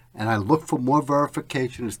mind, and I look for more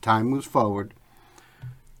verification as time moves forward.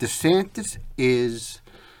 DeSantis is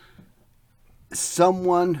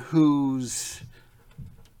someone who's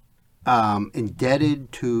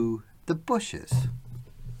indebted to the Bushes.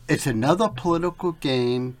 It's another political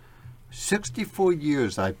game. 64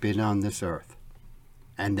 years I've been on this earth,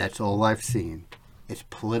 and that's all I've seen. It's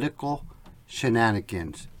political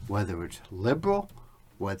shenanigans, whether it's liberal,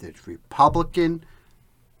 whether it's Republican.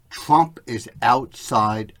 Trump is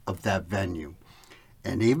outside of that venue.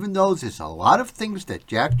 And even though there's a lot of things that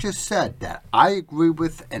Jack just said that I agree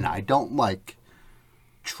with and I don't like,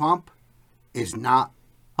 Trump is not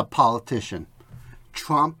a politician.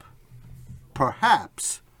 Trump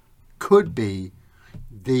perhaps could be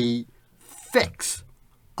the fix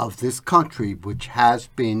of this country, which has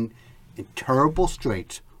been in terrible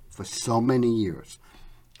straits for so many years.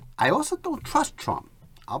 I also don't trust Trump.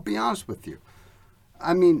 I'll be honest with you.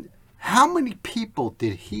 I mean, how many people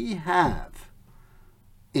did he have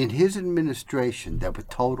in his administration that were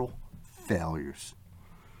total failures?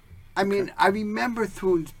 I mean, I remember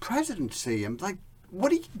through his presidency, I'm like,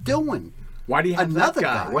 what are you doing? Why do you have Another that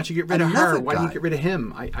guy? guy. Why don't you get rid of Another her? Why don't you guy. get rid of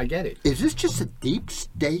him? I get it. Is this just a deep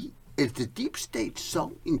state? Is the deep state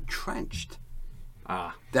so entrenched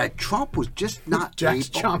that Trump was just not Jack's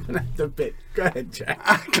able? chomping at the bit. Go ahead,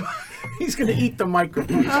 Jack. He's going to eat the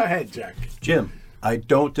microphone. Go ahead, Jack. Jim, I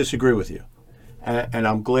don't disagree with you. And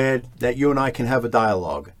I'm glad that you and I can have a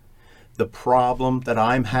dialogue. The problem that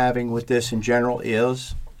I'm having with this in general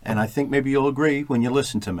is, and I think maybe you'll agree when you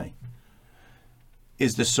listen to me,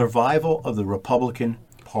 is the survival of the Republican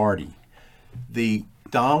Party. The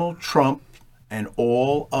Donald Trump and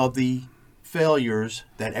all of the failures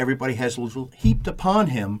that everybody has heaped upon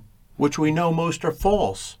him, which we know most are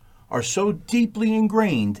false, are so deeply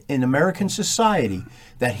ingrained in American society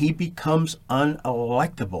that he becomes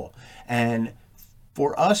unelectable. And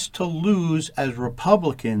for us to lose as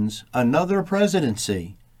Republicans another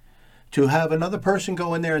presidency, to have another person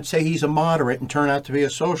go in there and say he's a moderate and turn out to be a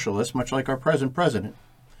socialist, much like our present president,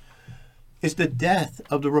 is the death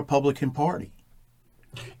of the Republican Party.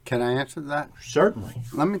 Can I answer that? Certainly.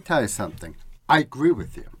 Let me tell you something. I agree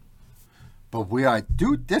with you. But where I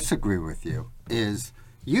do disagree with you is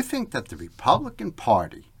you think that the Republican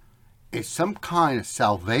Party is some kind of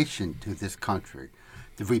salvation to this country.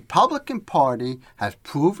 The Republican Party has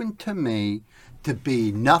proven to me to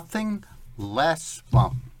be nothing less,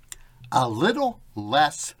 well, a little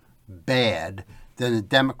less bad than the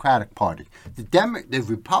Democratic Party. The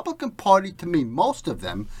Republican Party, to me, most of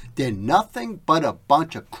them, they're nothing but a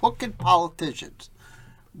bunch of crooked politicians.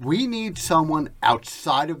 We need someone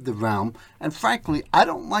outside of the realm. And frankly, I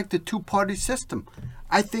don't like the two-party system.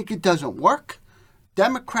 I think it doesn't work.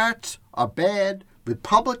 Democrats are bad.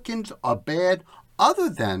 Republicans are bad, other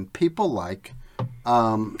than people like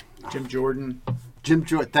Jim Jordan. Jim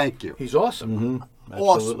Jordan, thank you. He's awesome. Mm-hmm.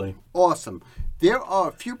 Absolutely. Awesome. There are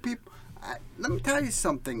a few people. Let me tell you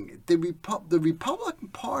something. The Republican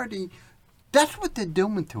Party, that's what they're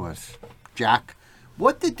doing to us, Jack.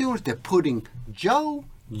 What they're doing is they're putting Joe,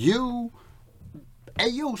 you,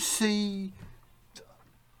 AOC,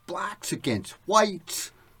 blacks against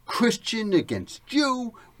whites, Christian against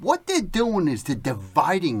Jew. What they're doing is they're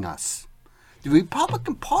dividing us. The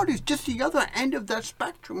Republican Party is just the other end of that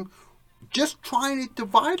spectrum, just trying to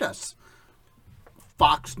divide us.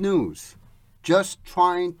 Fox News, just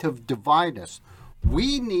trying to divide us.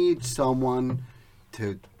 We need someone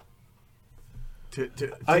to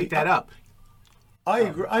take that up. I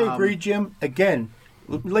agree, Jim. Again,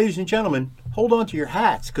 ladies and gentlemen, hold on to your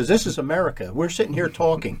hats, because this is America. We're sitting here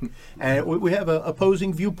talking, and we have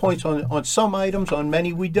opposing viewpoints on some items, on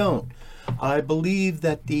many we don't. I believe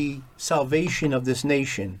that the salvation of this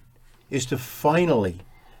nation is to finally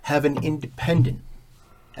have an independent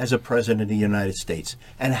as a president of the United States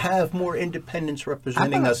and have more independents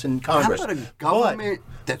representing us in Congress. How about a government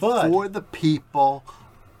that's for the people,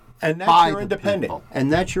 and that's by your the independent. people?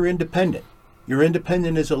 And that's your independent. Your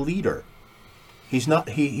independent is a leader. He's not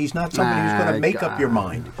somebody who's going to make up your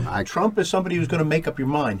mind. Trump is somebody who's going to make up your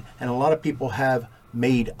mind, and a lot of people have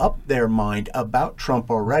made up their mind about Trump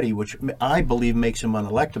already, which I believe makes him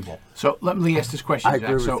unelectable. So let me ask this question, I Jack.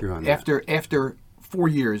 agree with you on that. After 4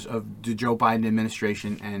 years of the Joe Biden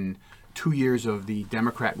administration and 2 years of the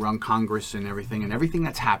Democrat-run Congress and everything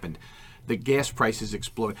that's happened, the gas prices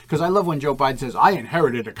exploded. Because I love when Joe Biden says, I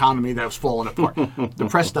inherited an economy that was falling apart. The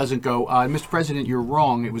press doesn't go, Mr. President, you're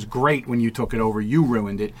wrong. It was great when you took it over. You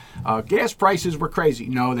ruined it. Gas prices were crazy.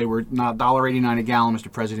 No, they were not $1.89 a gallon,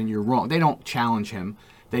 Mr. President. You're wrong. They don't challenge him.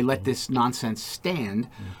 They let this nonsense stand.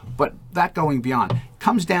 But that going beyond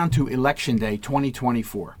comes down to Election Day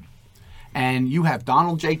 2024. And you have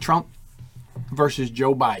Donald J. Trump versus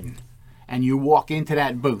Joe Biden. And you walk into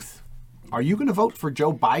that booth. Are you going to vote for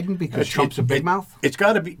Joe Biden because Trump's a big mouth? It's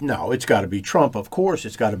got to be Trump. Of course,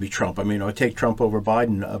 it's got to be Trump. I mean, I take Trump over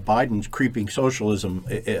Biden. Biden's creeping socialism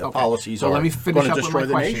policies so are let me finish going to up destroy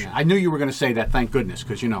with my the question. nation. I knew you were going to say that, thank goodness,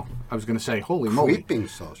 because, I was going to say, holy moly. Creeping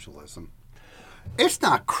socialism. It's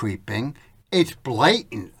not creeping. It's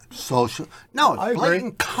blatant social. No, I it's agree.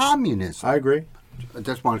 blatant communism. I agree.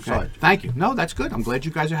 That's one side. Thank you. No, that's good. I'm glad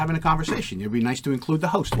you guys are having a conversation. It'd be nice to include the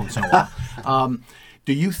host once in a while.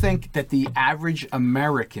 Do you think that the average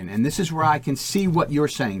American, and this is where I can see what you're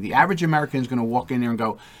saying, the average American is going to walk in there and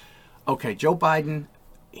go, okay, Joe Biden,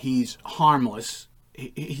 he's harmless.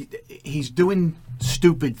 He's doing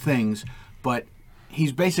stupid things, but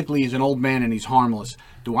he's an old man and he's harmless.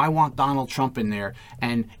 Do I want Donald Trump in there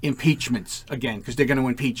and impeachments again, because they're going to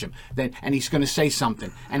impeach him, and he's going to say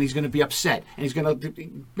something and he's going to be upset and he's going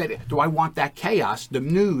to, do I want that chaos, the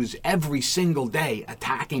news every single day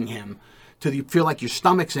attacking him till you feel like your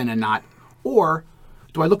stomach's in a knot? Or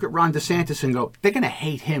do I look at Ron DeSantis and go, they're going to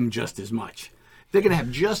hate him just as much? They're going to have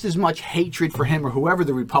just as much hatred for him or whoever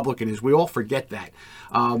the Republican is. We all forget that.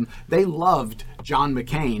 They loved John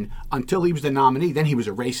McCain until he was the nominee. Then he was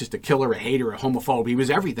a racist, a killer, a hater, a homophobe. He was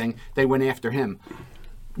everything. They went after him.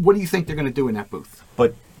 What do you think they're going to do in that booth?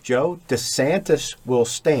 But, Joe, DeSantis will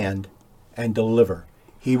stand and deliver.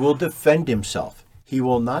 He will defend himself. He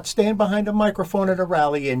will not stand behind a microphone at a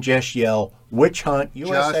rally and just yell, witch hunt,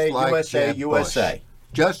 USA, Just like USA, Jeb USA. Bush.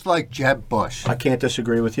 Just like Jeb Bush. I can't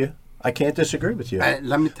disagree with you. Let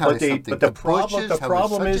me tell you something. But the Bushes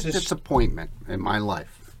problem have is such a disappointment in my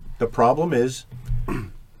life. The problem is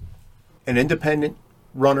an independent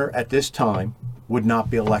runner at this time would not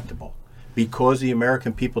be electable because the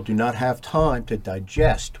American people do not have time to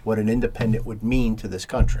digest what an independent would mean to this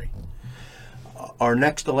country. Our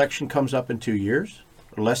next election comes up in 2 years,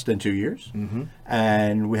 or less than 2 years,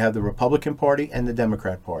 and we have the Republican Party and the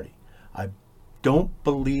Democrat Party. I don't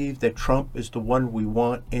believe that Trump is the one we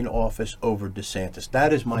want in office over DeSantis.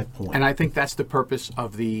 That is my point. And I think that's the purpose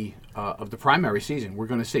of the primary season. We're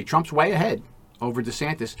going to see Trump's way ahead over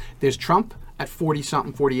DeSantis. There's Trump at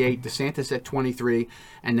 40-something, 48, DeSantis at 23,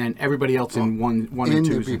 and then everybody else in one and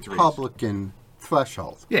twos and threes. In the Republican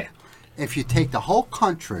threshold. Yeah. If you take the whole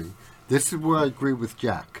country, this is where I agree with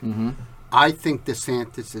Jack. I think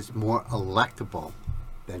DeSantis is more electable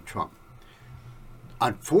than Trump.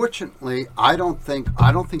 Unfortunately, I don't think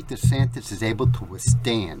DeSantis is able to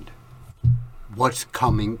withstand what's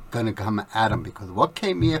going to come at him, because what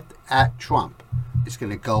came at Trump is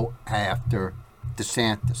going to go after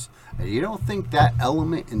DeSantis. And you don't think that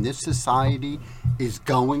element in this society is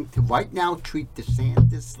going to right now treat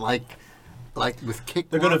DeSantis like with kick?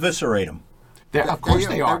 They're going to eviscerate him. Of course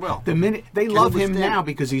they are. They will. The minute they love him now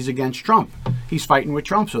because he's against Trump. He's fighting with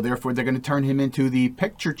Trump, so therefore they're going to turn him into the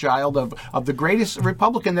picture child of the greatest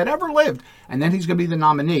Republican that ever lived, and then he's going to be the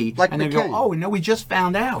nominee. Like and they McCain. go, oh, no, we just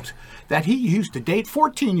found out that he used to date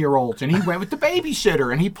 14-year-olds, and he went with the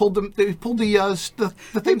babysitter, and he pulled the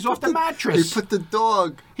things off the mattress. He put the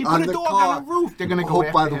dog. He on put a the dog car. on the roof. They're going to go Who,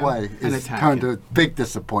 after by the him way, and is attack kind him. of a big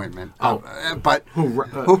disappointment. Oh. But Who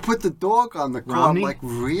who put the dog on the car? Romney? I'm like,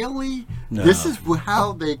 really? No. This is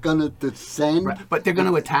how they're going to descend? Right. But they're going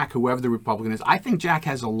to attack whoever the Republican is. I think Jack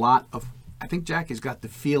has got the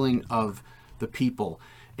feeling of the people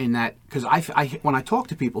in that, because when I talk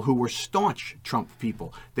to people who were staunch Trump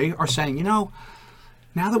people, they are saying, now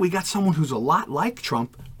that we got someone who's a lot like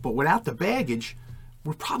Trump, but without the baggage,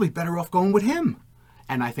 we're probably better off going with him.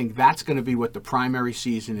 And I think that's going to be what the primary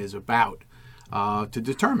season is about to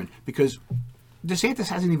determine, because DeSantis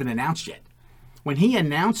hasn't even announced yet. When he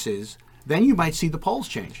announces, then you might see the polls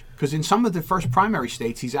change, because in some of the first primary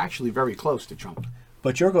states, he's actually very close to Trump.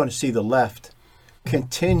 But you're going to see the left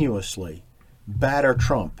continuously batter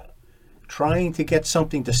Trump, trying to get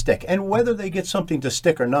something to stick. And whether they get something to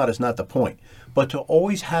stick or not is not the point. But to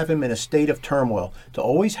always have him in a state of turmoil, to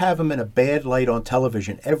always have him in a bad light on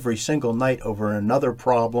television every single night over another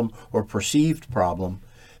problem or perceived problem,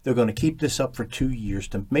 they're going to keep this up for 2 years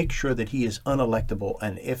to make sure that he is unelectable.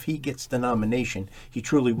 And if he gets the nomination, he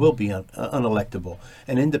truly will be unelectable.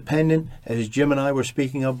 An independent, as Jim and I were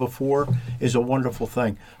speaking of before, is a wonderful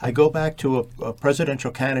thing. I go back to a presidential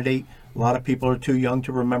candidate. A lot of people are too young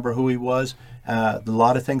to remember who he was. A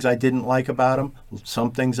lot of things I didn't like about him. Some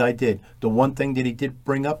things I did. The one thing that he did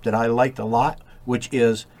bring up that I liked a lot, which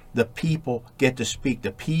is the people get to speak.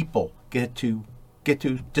 The people get to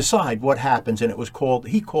decide what happens, and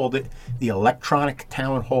he called it the electronic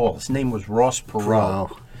town hall. His name was Ross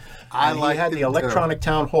Perot. He had the electronic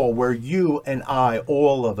town hall where you and I,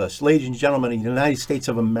 all of us, ladies and gentlemen, in the United States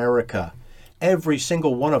of America, every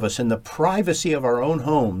single one of us in the privacy of our own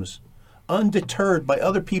homes, undeterred by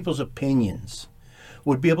other people's opinions,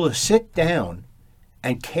 would be able to sit down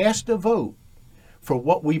and cast a vote for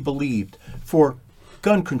what we believed, for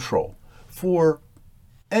gun control, for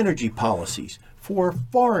energy policies, for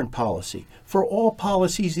foreign policy, for all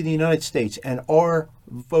policies in the United States, and our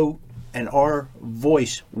vote and our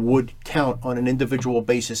voice would count on an individual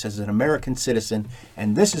basis as an American citizen,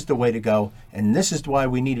 and this is the way to go, and this is why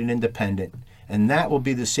we need an independent, and that will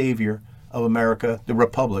be the savior of America, the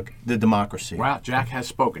republic, the democracy. Wow, Jack has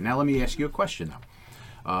spoken. Now let me ask you a question,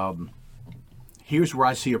 though. Here's where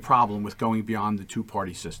I see a problem with going beyond the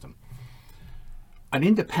two-party system. An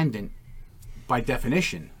independent, by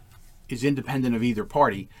definition, is independent of either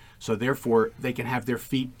party, so therefore they can have their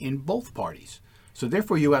feet in both parties. So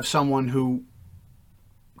therefore you have someone who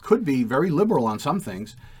could be very liberal on some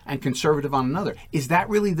things and conservative on another. Is that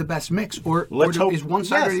really the best mix, or is one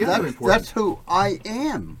side or the other important? That's who I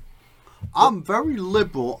am. I'm very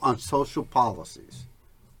liberal on social policies.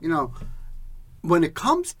 When it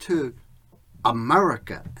comes to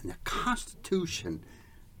America and the Constitution,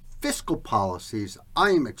 fiscal policies, I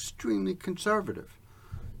am extremely conservative.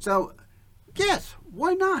 So, yes,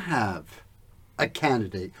 why not have a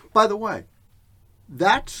candidate? By the way,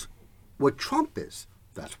 that's what Trump is.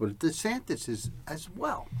 That's what DeSantis is as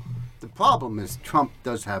well. The problem is Trump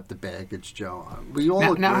does have the baggage, Joe. We all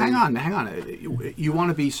agree. Now, hang on. You want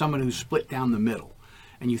to be someone who's split down the middle,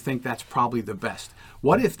 and you think that's probably the best.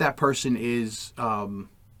 What if that person is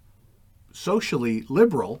socially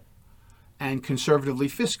liberal and conservatively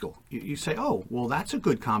fiscal? You say, oh, well, that's a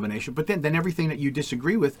good combination. But then everything that you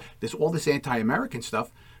disagree with, all this anti-American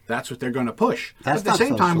stuff, that's what they're going to push. That's but at the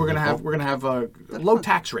same time, we're socially going to have low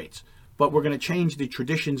tax rates, but we're going to change the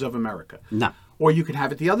traditions of America. No. Or you could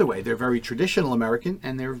have it the other way. They're very traditional American,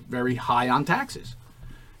 and they're very high on taxes.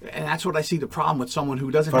 And that's what I see the problem with someone who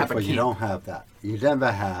doesn't have a camp. You don't have that. You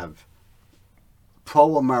never have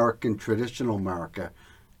pro-American, traditional America,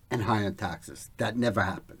 and high on taxes. That never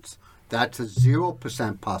happens. That's a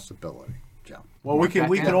 0% possibility, Joe. Well, we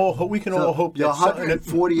can all hope your that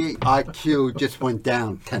 148 IQ just went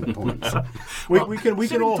down 10 points. we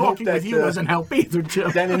can all hope that with you doesn't help either, Joe.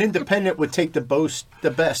 That an independent would take the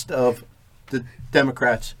best of the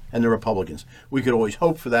Democrats and the Republicans. We could always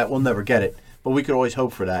hope for that. We'll never get it, but we could always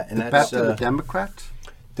hope for that. And the best of the Democrats?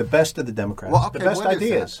 the best of the Democrats, Well, okay, the best what is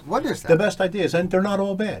ideas. that? What is that? The best ideas, and they're not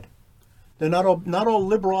all bad. They're not all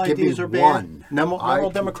liberal Give ideas me are bad. one. Not all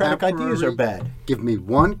democratic ideas are bad. Give me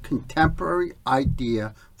one contemporary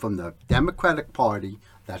idea from the Democratic Party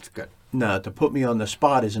that's good. No, to put me on the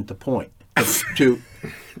spot isn't the point.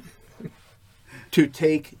 to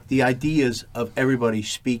take the ideas of everybody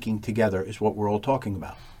speaking together is what we're all talking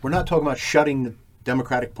about. We're not talking about shutting the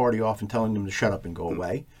Democratic Party off and telling them to shut up and go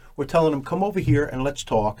away. We're telling them, come over here and let's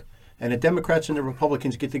talk. And the Democrats and the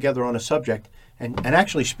Republicans get together on a subject and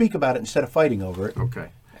actually speak about it instead of fighting over it. Okay.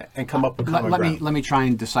 And come up with common ground. Let me try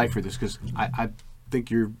and decipher this, because I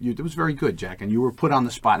think it was very good, Jack, and you were put on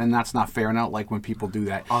the spot, and that's not fair, and I don't like when people do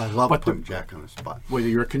that. Oh, I love putting Jack on the spot. Whether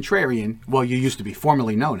you're a contrarian, well, you used to be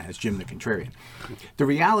formerly known as Jim the Contrarian. The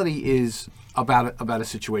reality is about a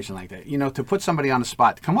situation like that. To put somebody on the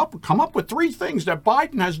spot, come up with 3 things that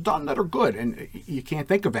Biden has done that are good, and you can't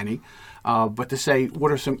think of any. But to say,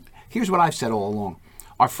 what are some? Here's what I've said all along: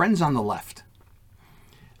 our friends on the left,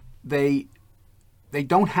 they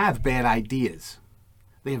don't have bad ideas.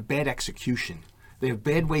 They have bad execution. They have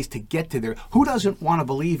bad ways to get to their... Who doesn't want to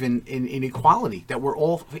believe in equality, that we're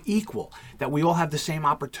all equal, that we all have the same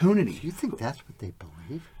opportunity? Do you think that's what they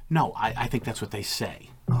believe? No, I think that's what they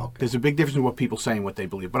say. Oh, okay. There's a big difference in what people say and what they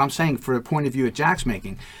believe. But I'm saying, for the point of view that Jack's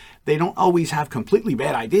making, they don't always have completely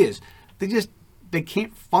bad ideas. They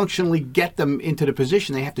can't functionally get them into the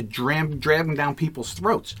position. They have to drag them down people's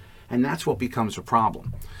throats. And that's what becomes a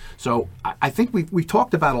problem. So I think we've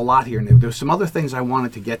talked about a lot here. And there's some other things I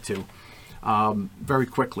wanted to get to very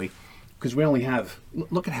quickly, because we only have...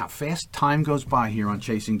 Look at how fast time goes by here on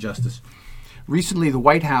Chasing Justice. Recently, the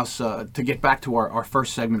White House, to get back to our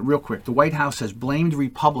first segment real quick, the White House has blamed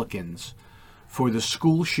Republicans for the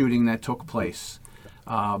school shooting that took place,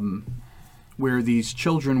 where these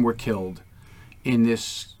children were killed in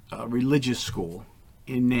this religious school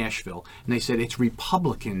in Nashville. And they said it's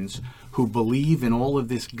Republicans who believe in all of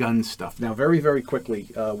this gun stuff. Now, very, very quickly,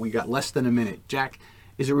 we got less than a minute. Jack,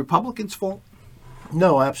 is it Republicans' fault?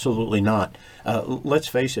 No, absolutely not. Let's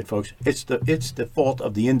face it, folks. It's the fault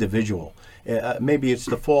of the individual. Maybe it's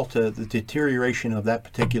the fault of the deterioration of that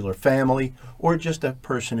particular family, or just that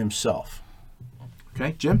person himself.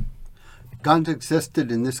 Okay, Jim? Guns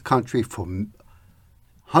existed in this country for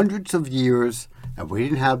hundreds of years, and we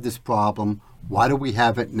didn't have this problem. Why do we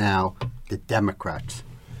have it now? The Democrats.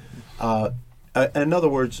 In other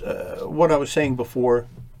words, what I was saying before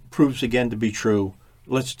proves again to be true.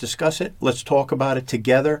 Let's discuss it. Let's talk about it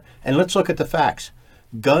together. And let's look at the facts.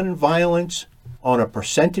 Gun violence on a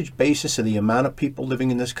percentage basis of the amount of people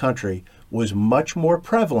living in this country was much more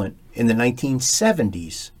prevalent in the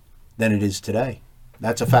 1970s than it is today.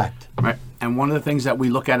 That's a fact. Right. And one of the things that we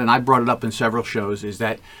look at, and I brought it up in several shows, is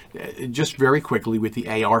that just very quickly with the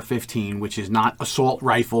AR-15, which is not Assault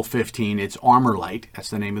Rifle 15, it's Armor Light. That's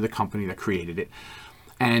the name of the company that created it.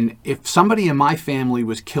 And if somebody in my family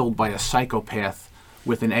was killed by a psychopath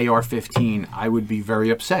with an AR-15, I would be very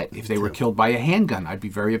upset. If they were killed by a handgun, I'd be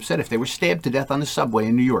very upset. If they were stabbed to death on the subway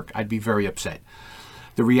in New York, I'd be very upset.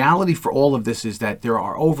 The reality for all of this is that there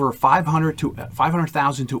are over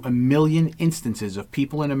 500,000 to 1 million instances of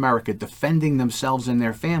people in America defending themselves and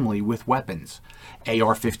their family with weapons.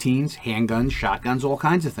 AR-15s, handguns, shotguns, all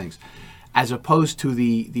kinds of things. As opposed to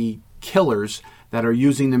the killers that are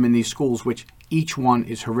using them in these schools, which each one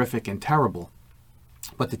is horrific and terrible.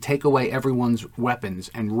 But to take away everyone's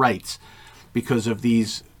weapons and rights because of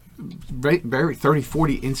these very 30,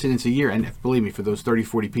 40 incidents a year, and believe me, for those 30,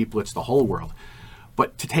 40 people, it's the whole world.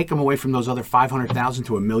 But to take them away from those other 500,000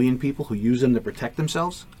 to 1 million people who use them to protect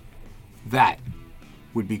themselves, that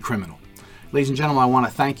would be criminal. Ladies and gentlemen, I want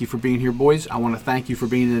to thank you for being here, boys. I want to thank you for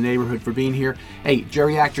being in the neighborhood, for being here. Hey,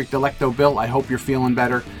 Geriatric Delecto Bill, I hope you're feeling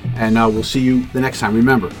better, and we'll see you the next time.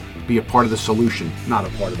 Remember, be a part of the solution, not a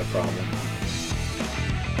part of the problem.